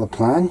part of the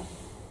plan,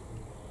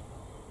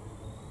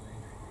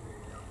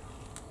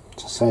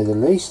 to say the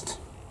least.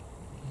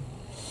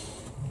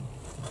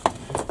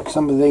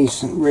 Some of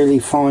these really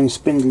fine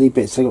spindly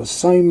bits, they've got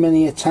so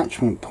many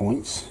attachment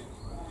points.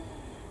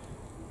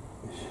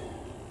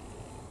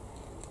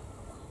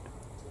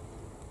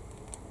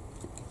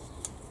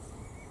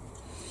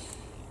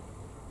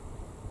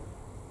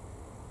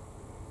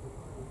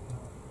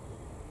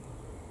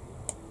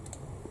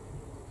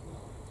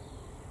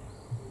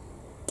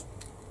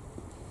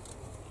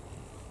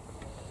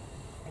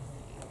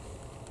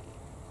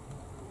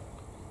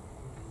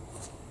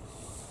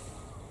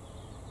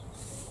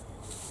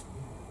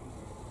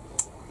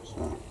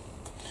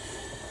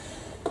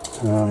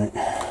 Right.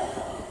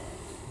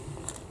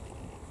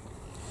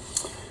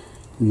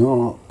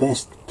 Not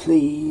best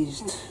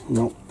pleased,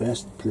 not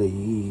best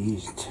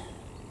pleased.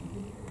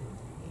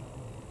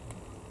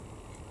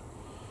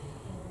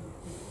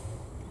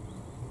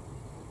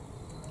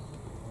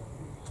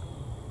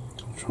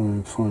 I'll try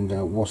and find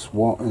out what's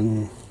what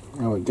and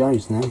how it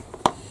goes now.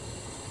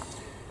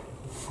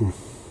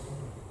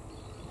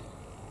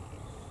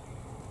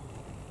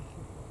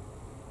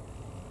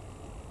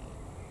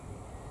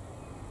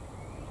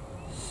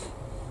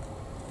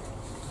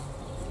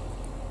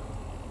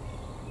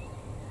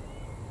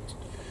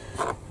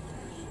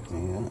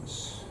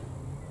 That's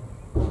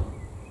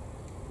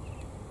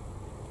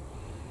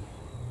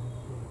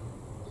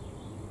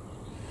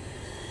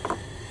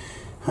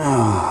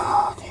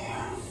oh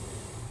dear.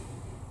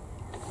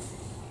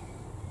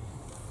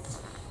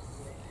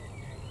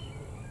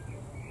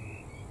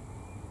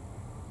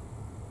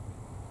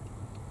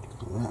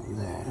 That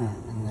there,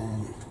 and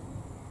then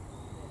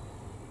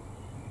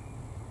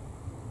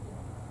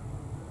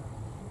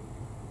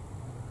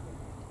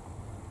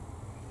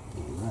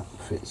that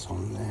fits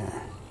on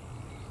there.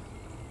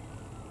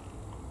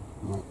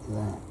 Like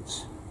that.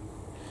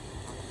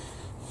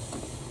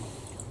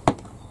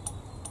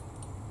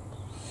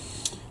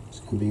 It's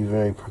going to be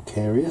very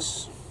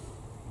precarious.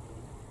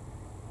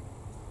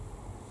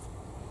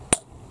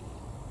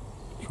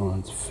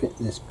 Trying to fit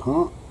this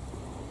part.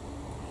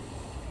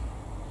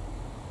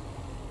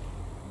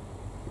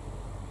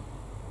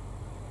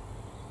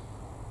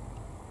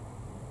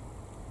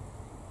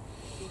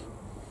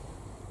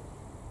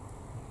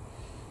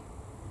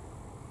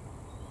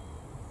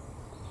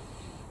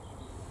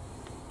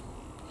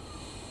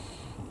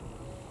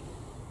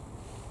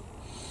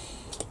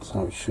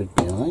 So it should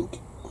be, I think.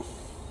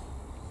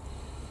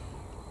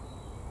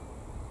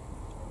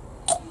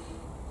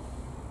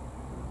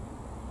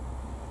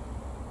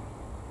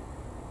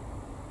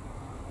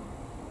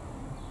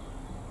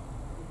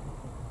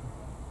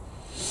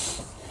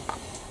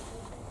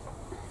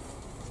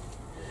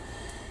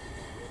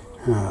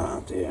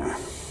 Oh dear.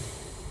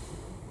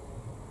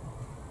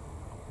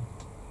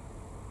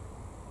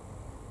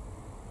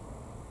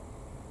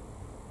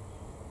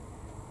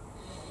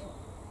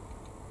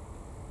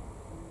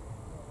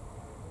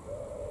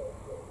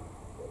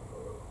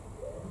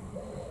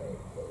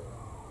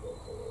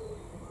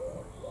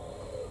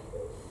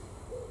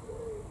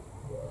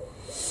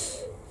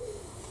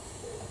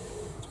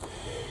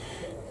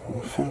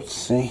 Let's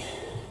see.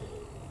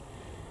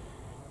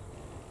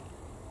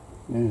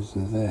 There's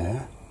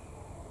there.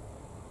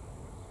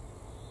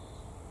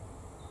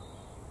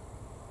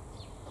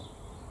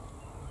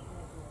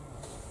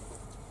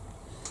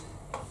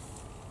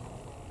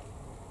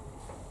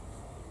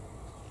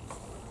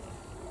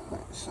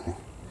 Let's see.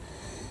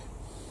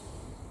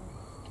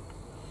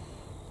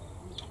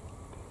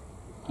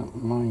 That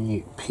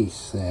minute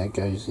piece there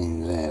goes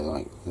in there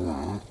like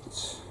that.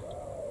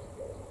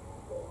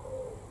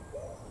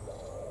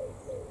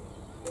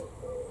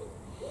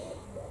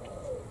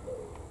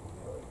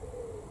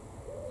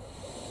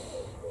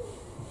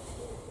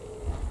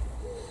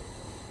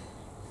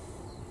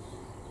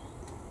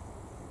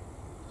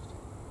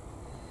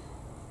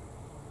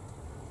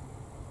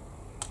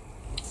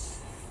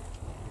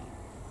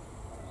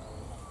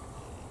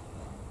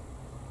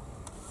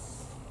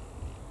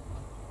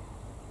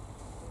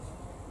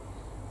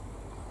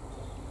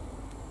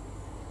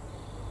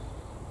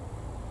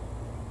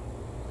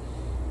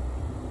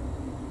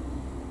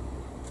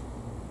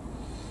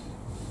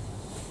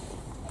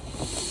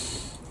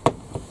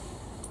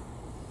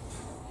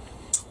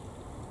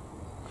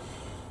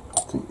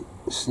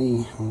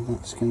 See how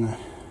that's gonna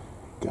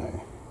go,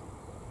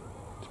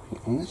 to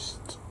be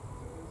honest.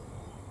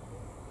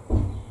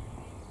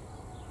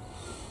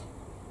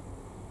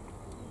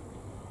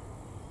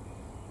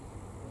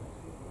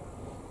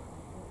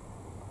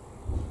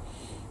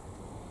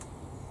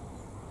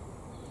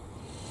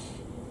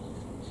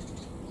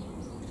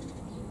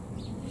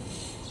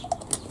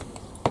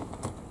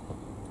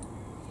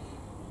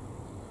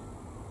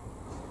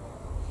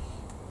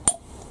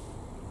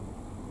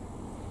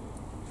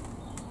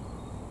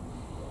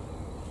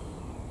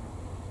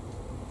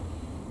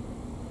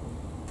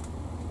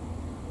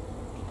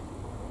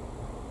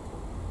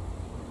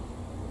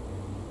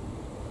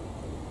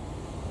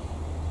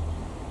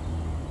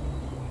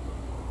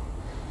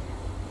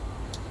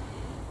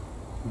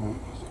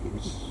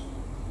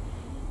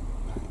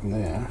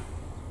 There.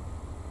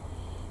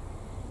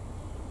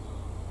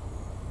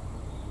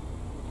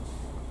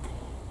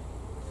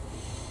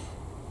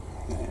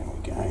 There we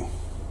go.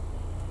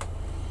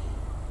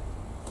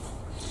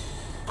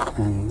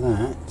 And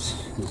that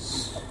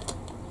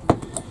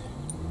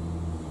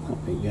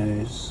bit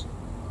goes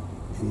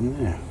in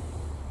there.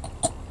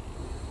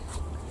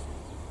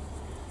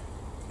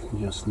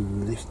 Just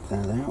lift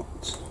that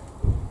out.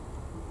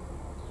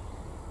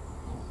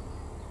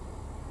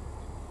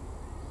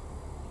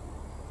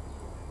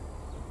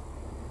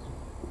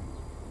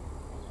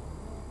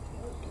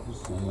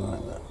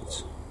 Like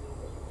that.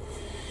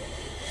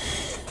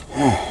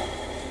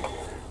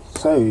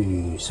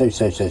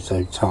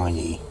 So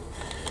tiny.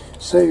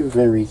 So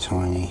very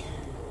tiny.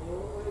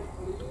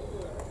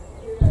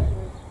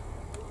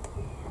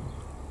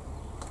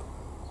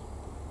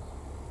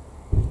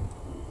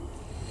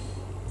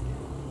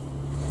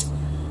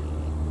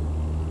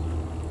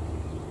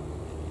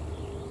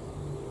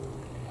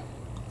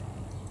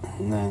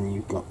 and then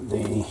you've got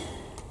the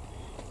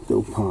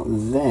little part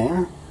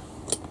there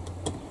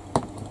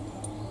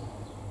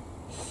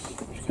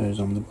which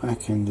goes on the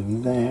back end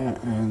of there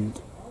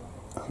and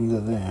under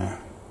there.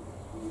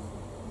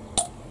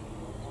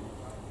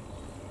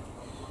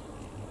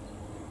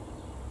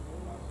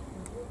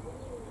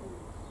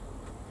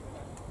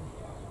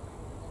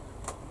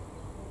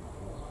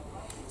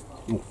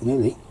 Oh,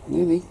 nearly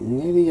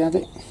had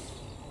it.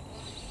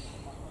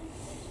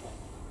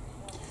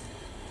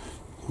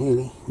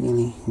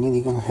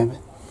 Nearly gonna have it.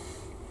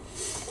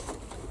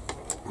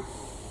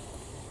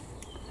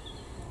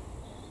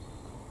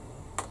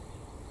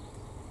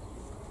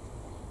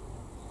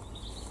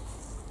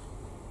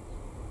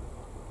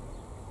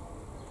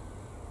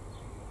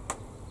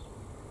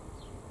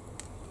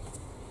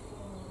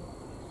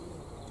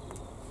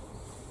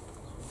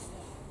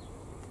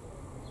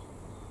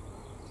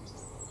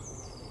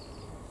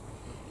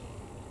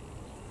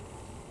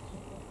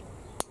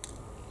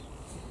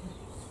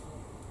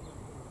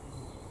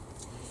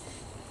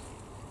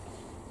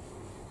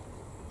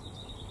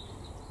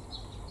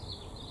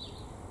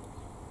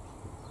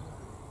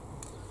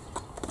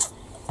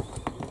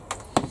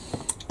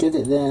 Get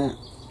it there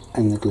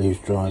and the glue's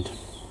dried.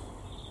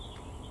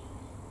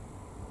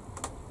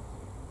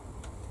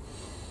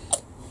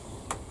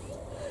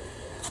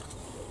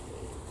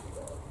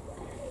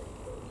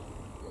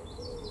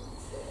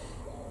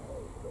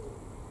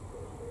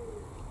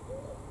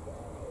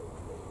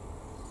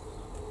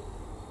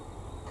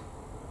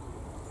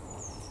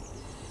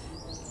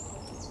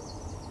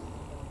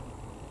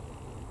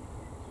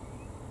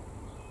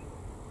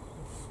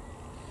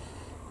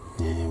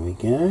 There we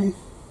go.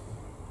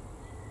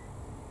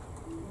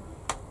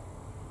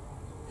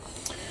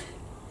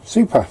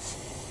 Super.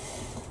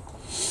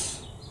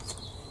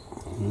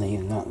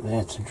 Leave that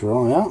there to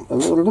dry up a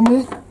little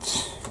bit.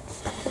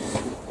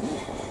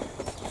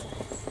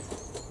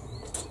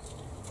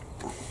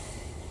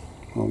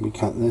 While we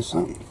cut this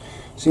up.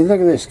 See,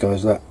 look at this,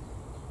 guys. Look.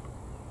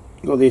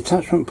 You've got the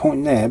attachment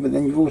point there, but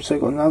then you've also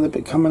got another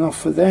bit coming off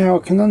for there. I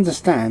can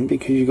understand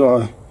because you've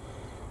got a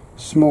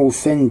small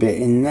thin bit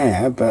in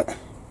there, but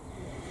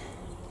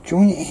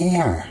join it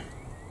here.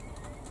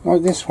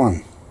 Like this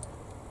one.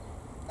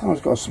 That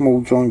one's got a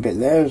small joint bit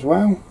there as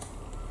well.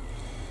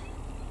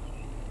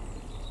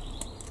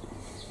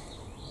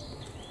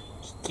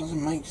 Just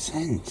doesn't make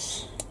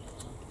sense.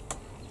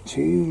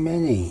 Too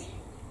many.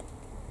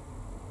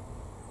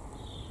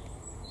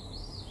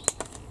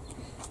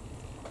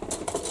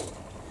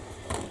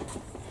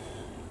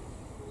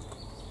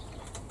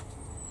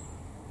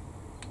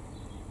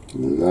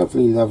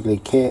 Lovely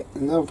kit,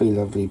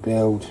 lovely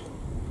build.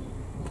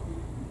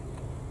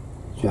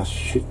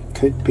 Just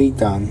could be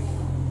done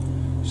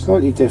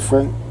slightly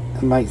different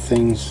and make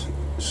things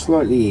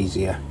slightly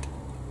easier,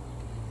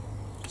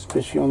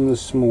 especially on the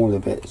smaller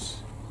bits.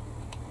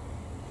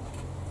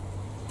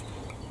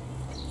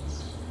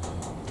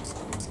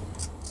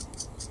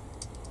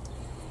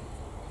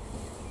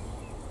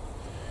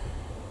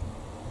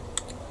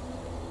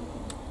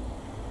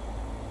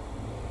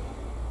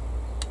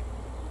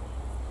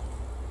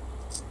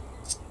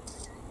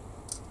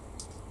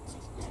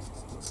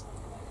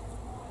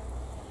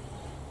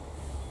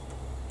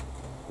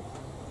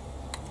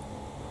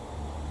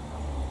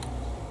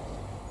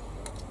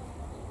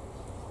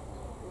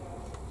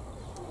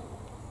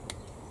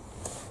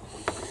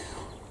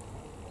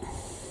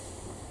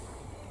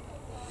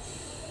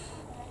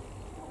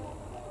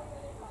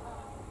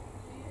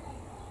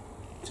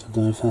 I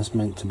don't know if that's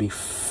meant to be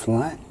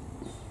flat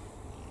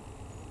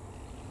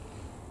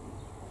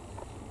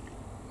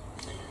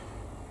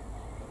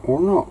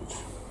or not.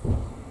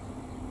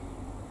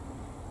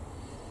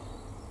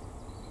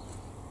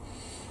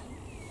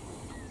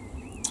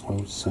 I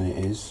would say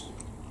it is.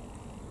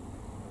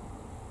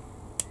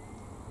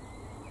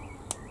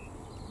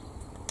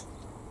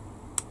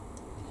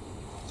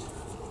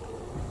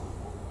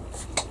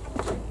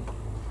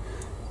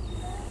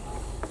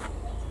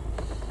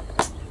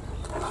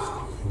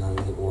 No,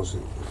 it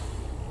wasn't.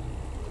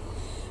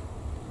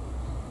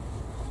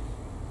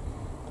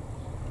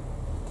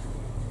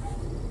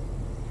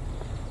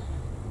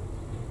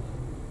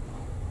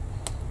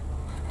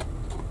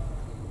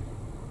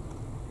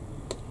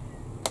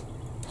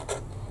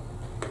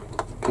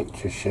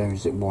 Picture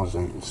shows it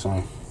wasn't, so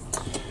I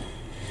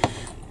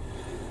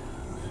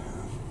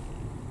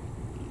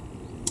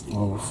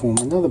will form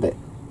another bit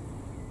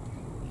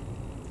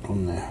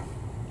on there.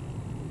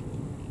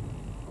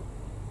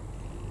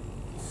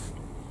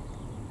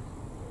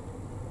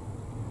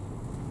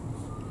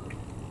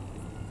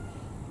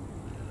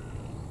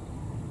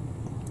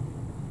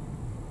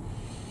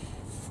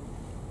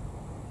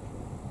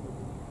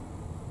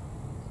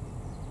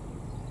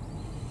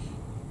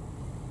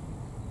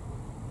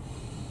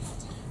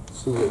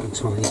 It's a little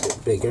tiny bit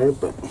bigger,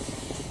 but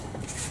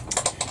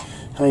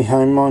hey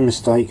ho, my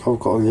mistake. I've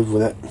got to live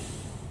with it.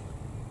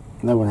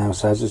 No one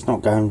else has. It's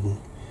not going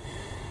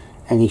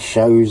any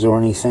shows or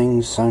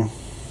anything, so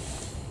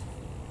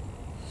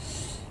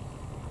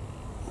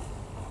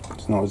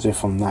it's not as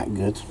if I'm that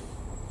good.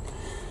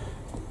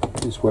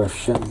 is worth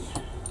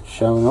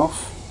showing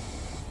off.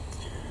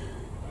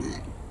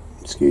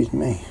 Excuse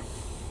me.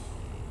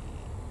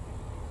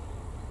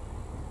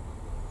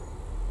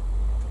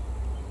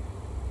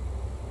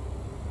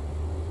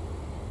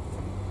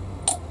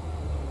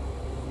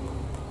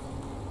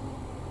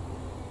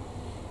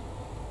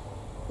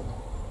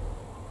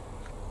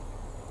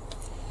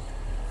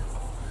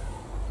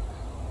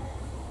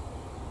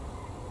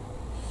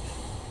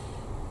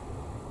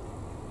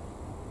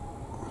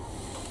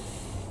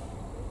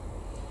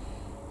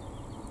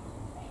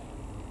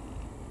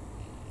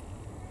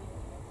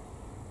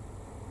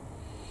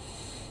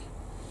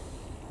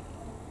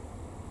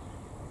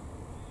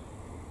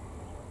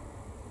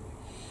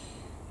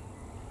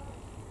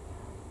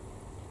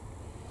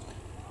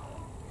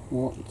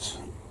 What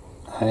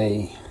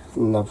a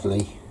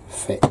lovely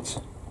fit.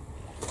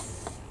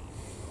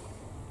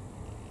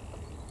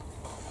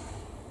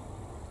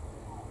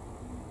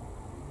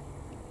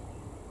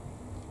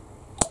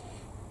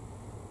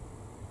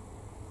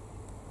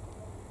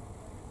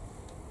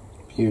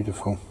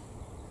 Beautiful.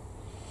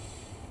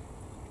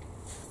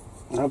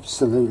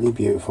 Absolutely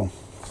beautiful.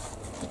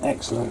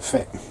 Excellent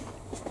fit.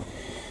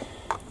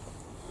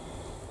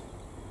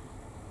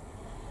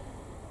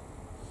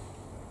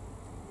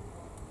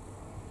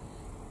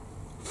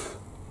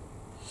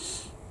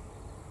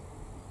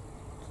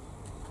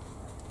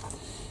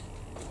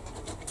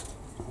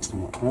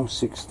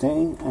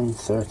 L16 and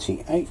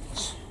 38.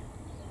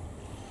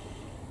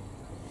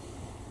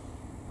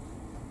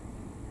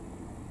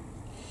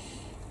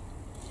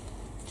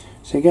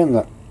 So again,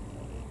 look,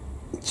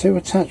 2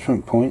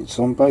 attachment points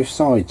on both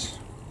sides.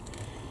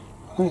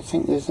 I don't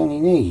think there's any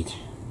need.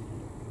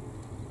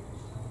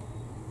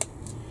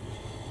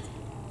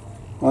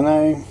 I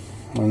know,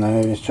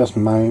 it's just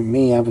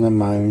me having a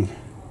moan.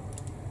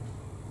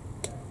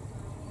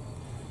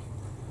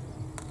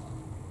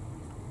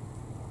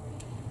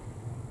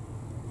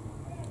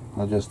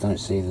 I just don't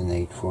see the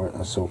need for it,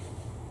 that's all.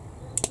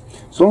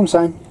 That's all I'm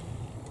saying.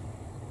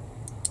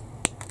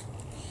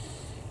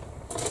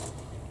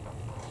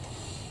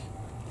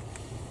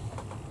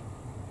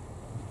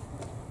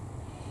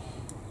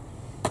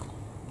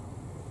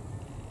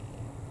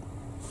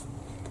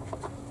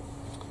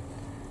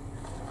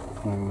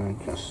 I will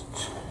just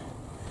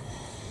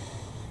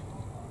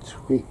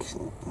tweak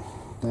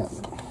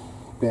that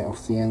bit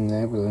off the end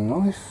there with a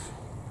knife.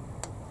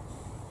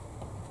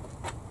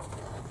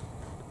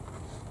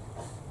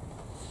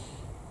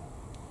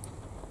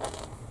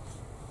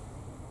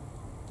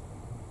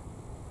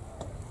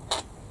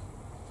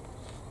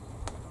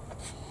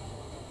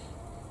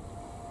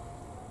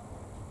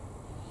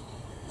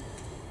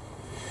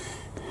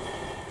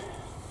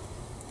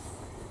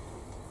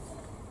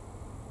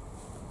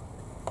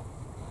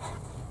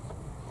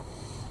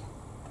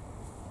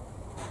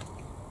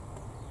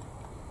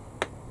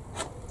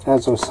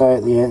 As I say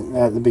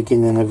at the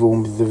beginning of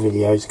all the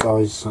videos,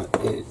 guys,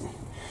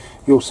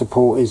 your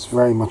support is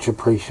very much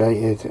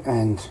appreciated,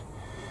 and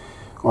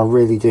I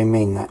really do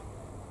mean that.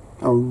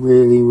 I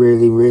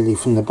really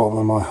from the bottom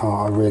of my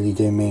heart, I really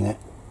do mean it.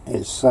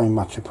 It's so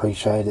much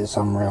appreciated, it's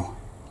unreal.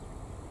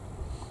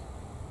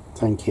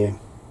 Thank you.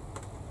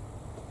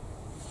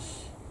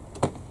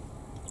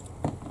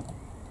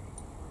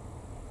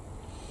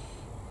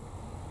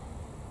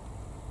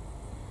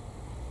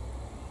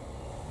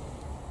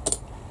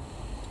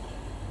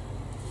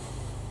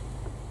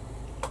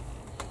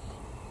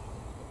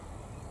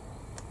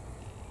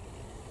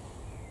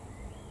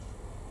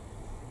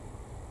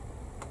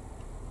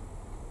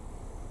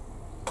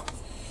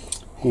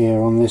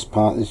 Here on this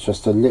part there's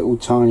just a little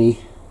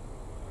tiny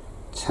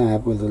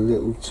tab with a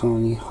little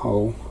tiny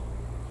hole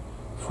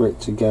for it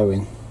to go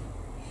in.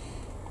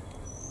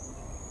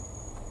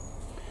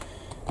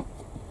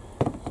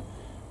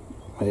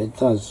 But it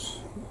does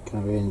go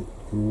in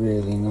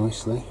really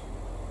nicely.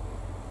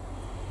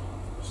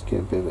 Just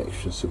get a bit of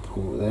extra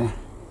support there.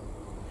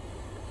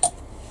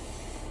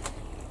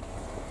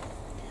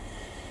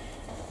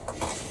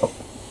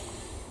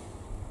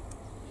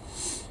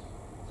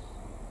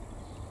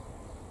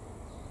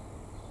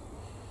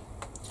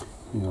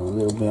 You know, a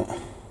little bit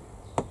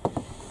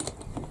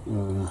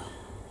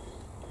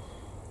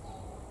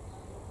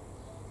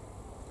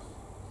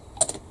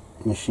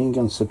machine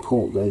gun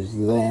support goes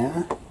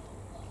there.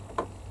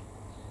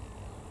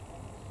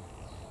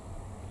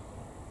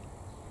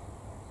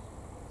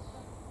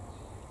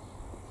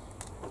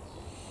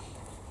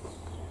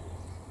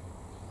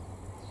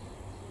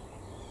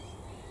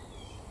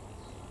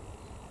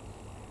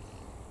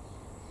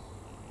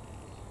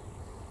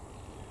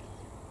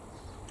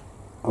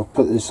 I'll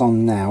put this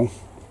on now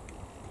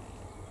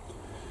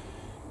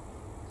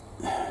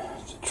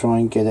to try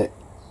and get it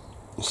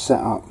set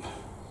up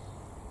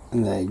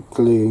and let it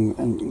glue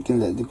and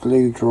let the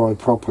glue dry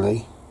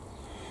properly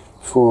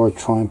before I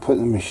try and put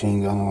the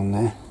machine gun on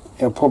there.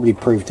 It'll probably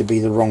prove to be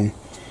the wrong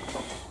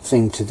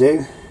thing to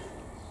do,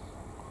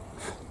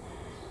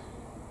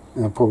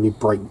 and I'll probably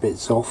break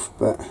bits off,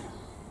 but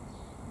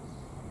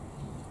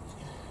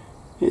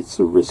it's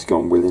a risk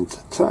I'm willing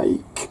to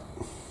take.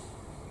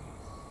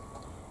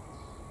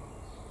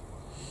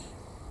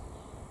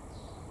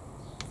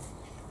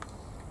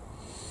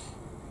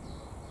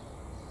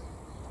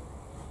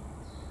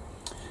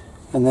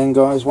 And then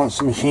guys, once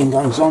the machine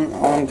gun's on,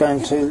 I'm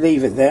going to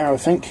leave it there, I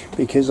think,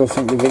 because I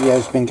think the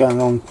video's been going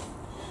on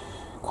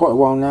quite a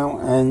while now,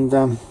 and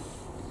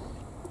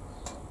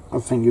I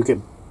think you'll get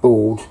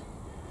bored.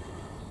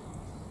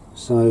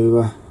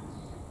 So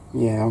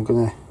yeah, I'm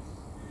gonna,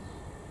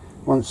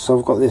 once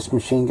I've got this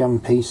machine gun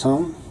piece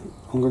on,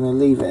 I'm gonna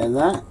leave it at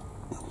that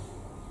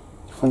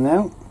for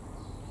now.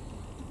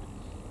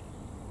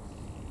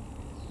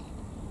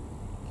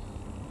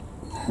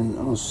 And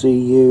I'll see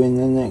you in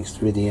the next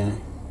video.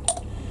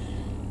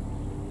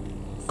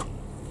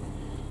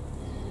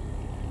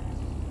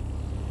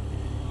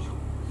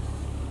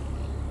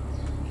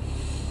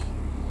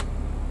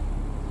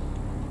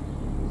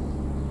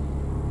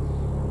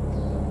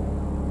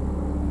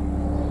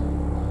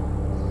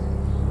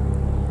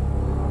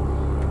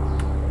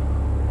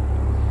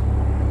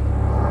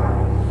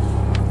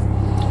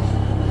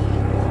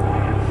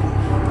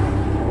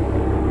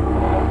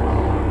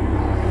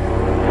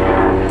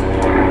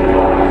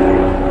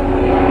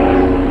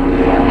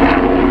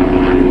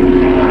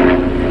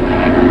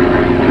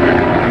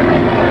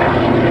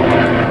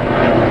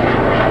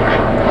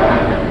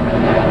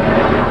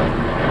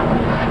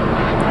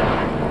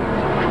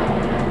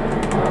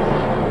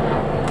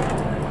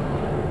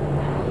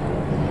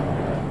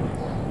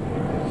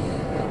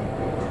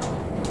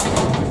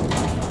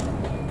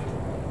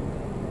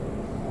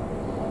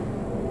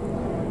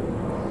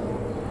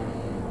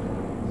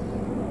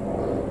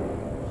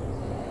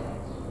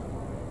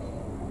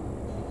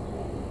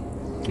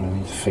 I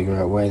need to figure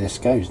out where this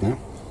goes now,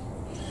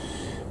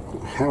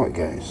 how it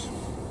goes.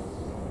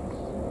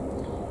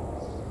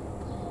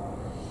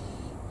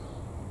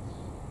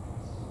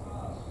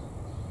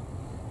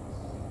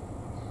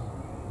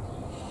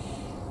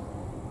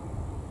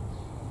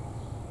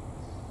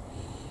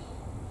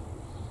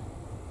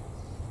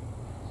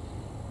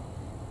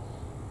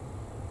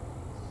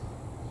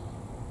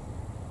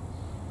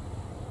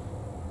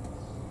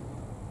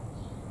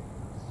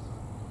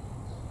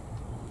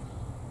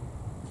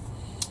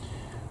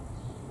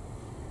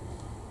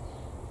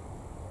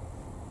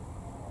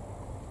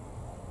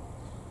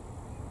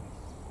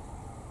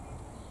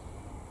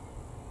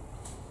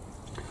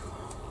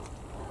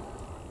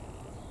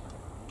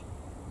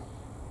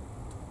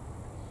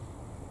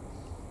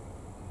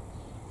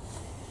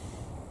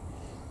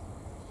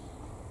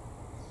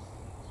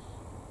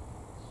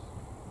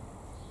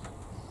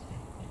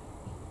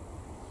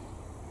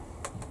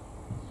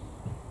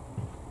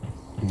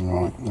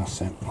 Right,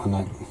 that's it. I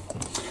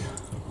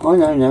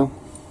know now.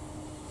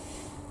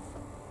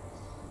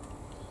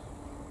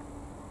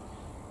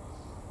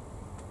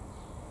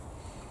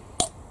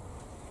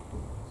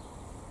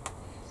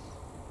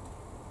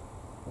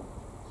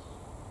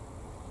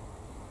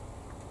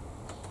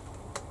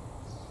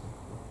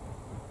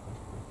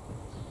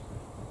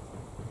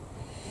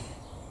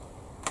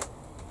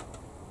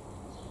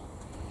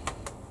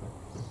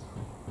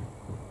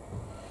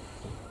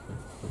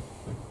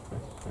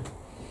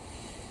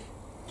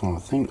 Oh, I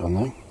think I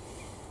know.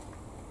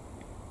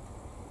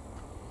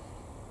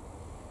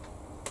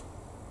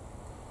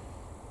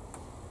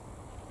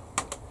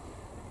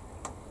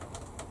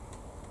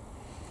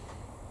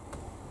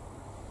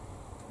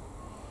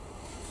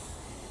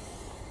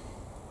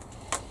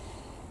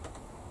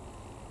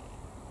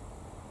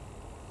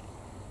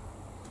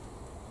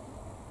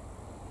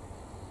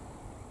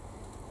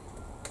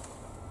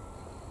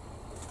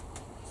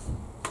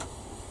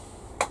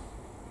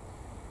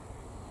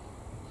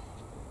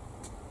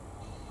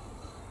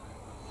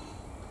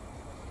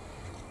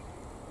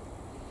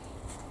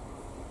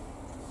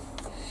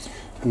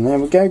 And there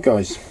we go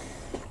guys,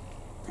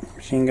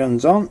 machine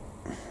gun's on,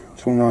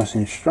 it's all nice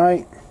and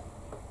straight,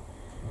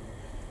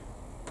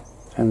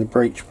 and the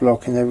breech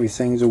block and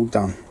everything's all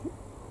done.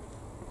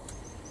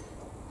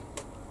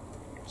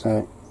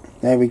 So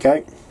there we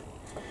go.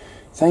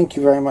 Thank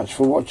you very much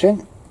for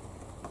watching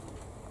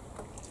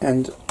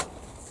and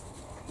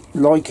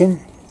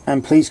liking,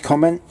 and please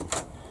comment.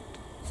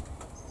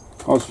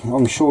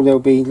 I'm sure there'll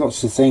be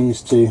lots of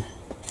things to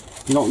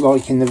not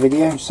like in the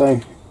video,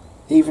 so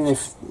even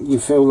if you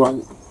feel like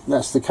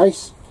that's the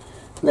case,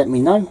 let me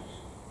know,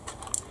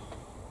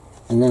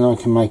 and then I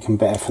can make them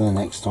better for the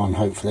next time,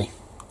 hopefully.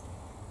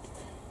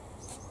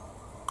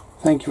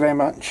 Thank you very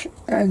much,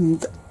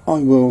 and I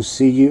will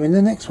see you in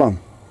the next one.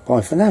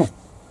 Bye for now.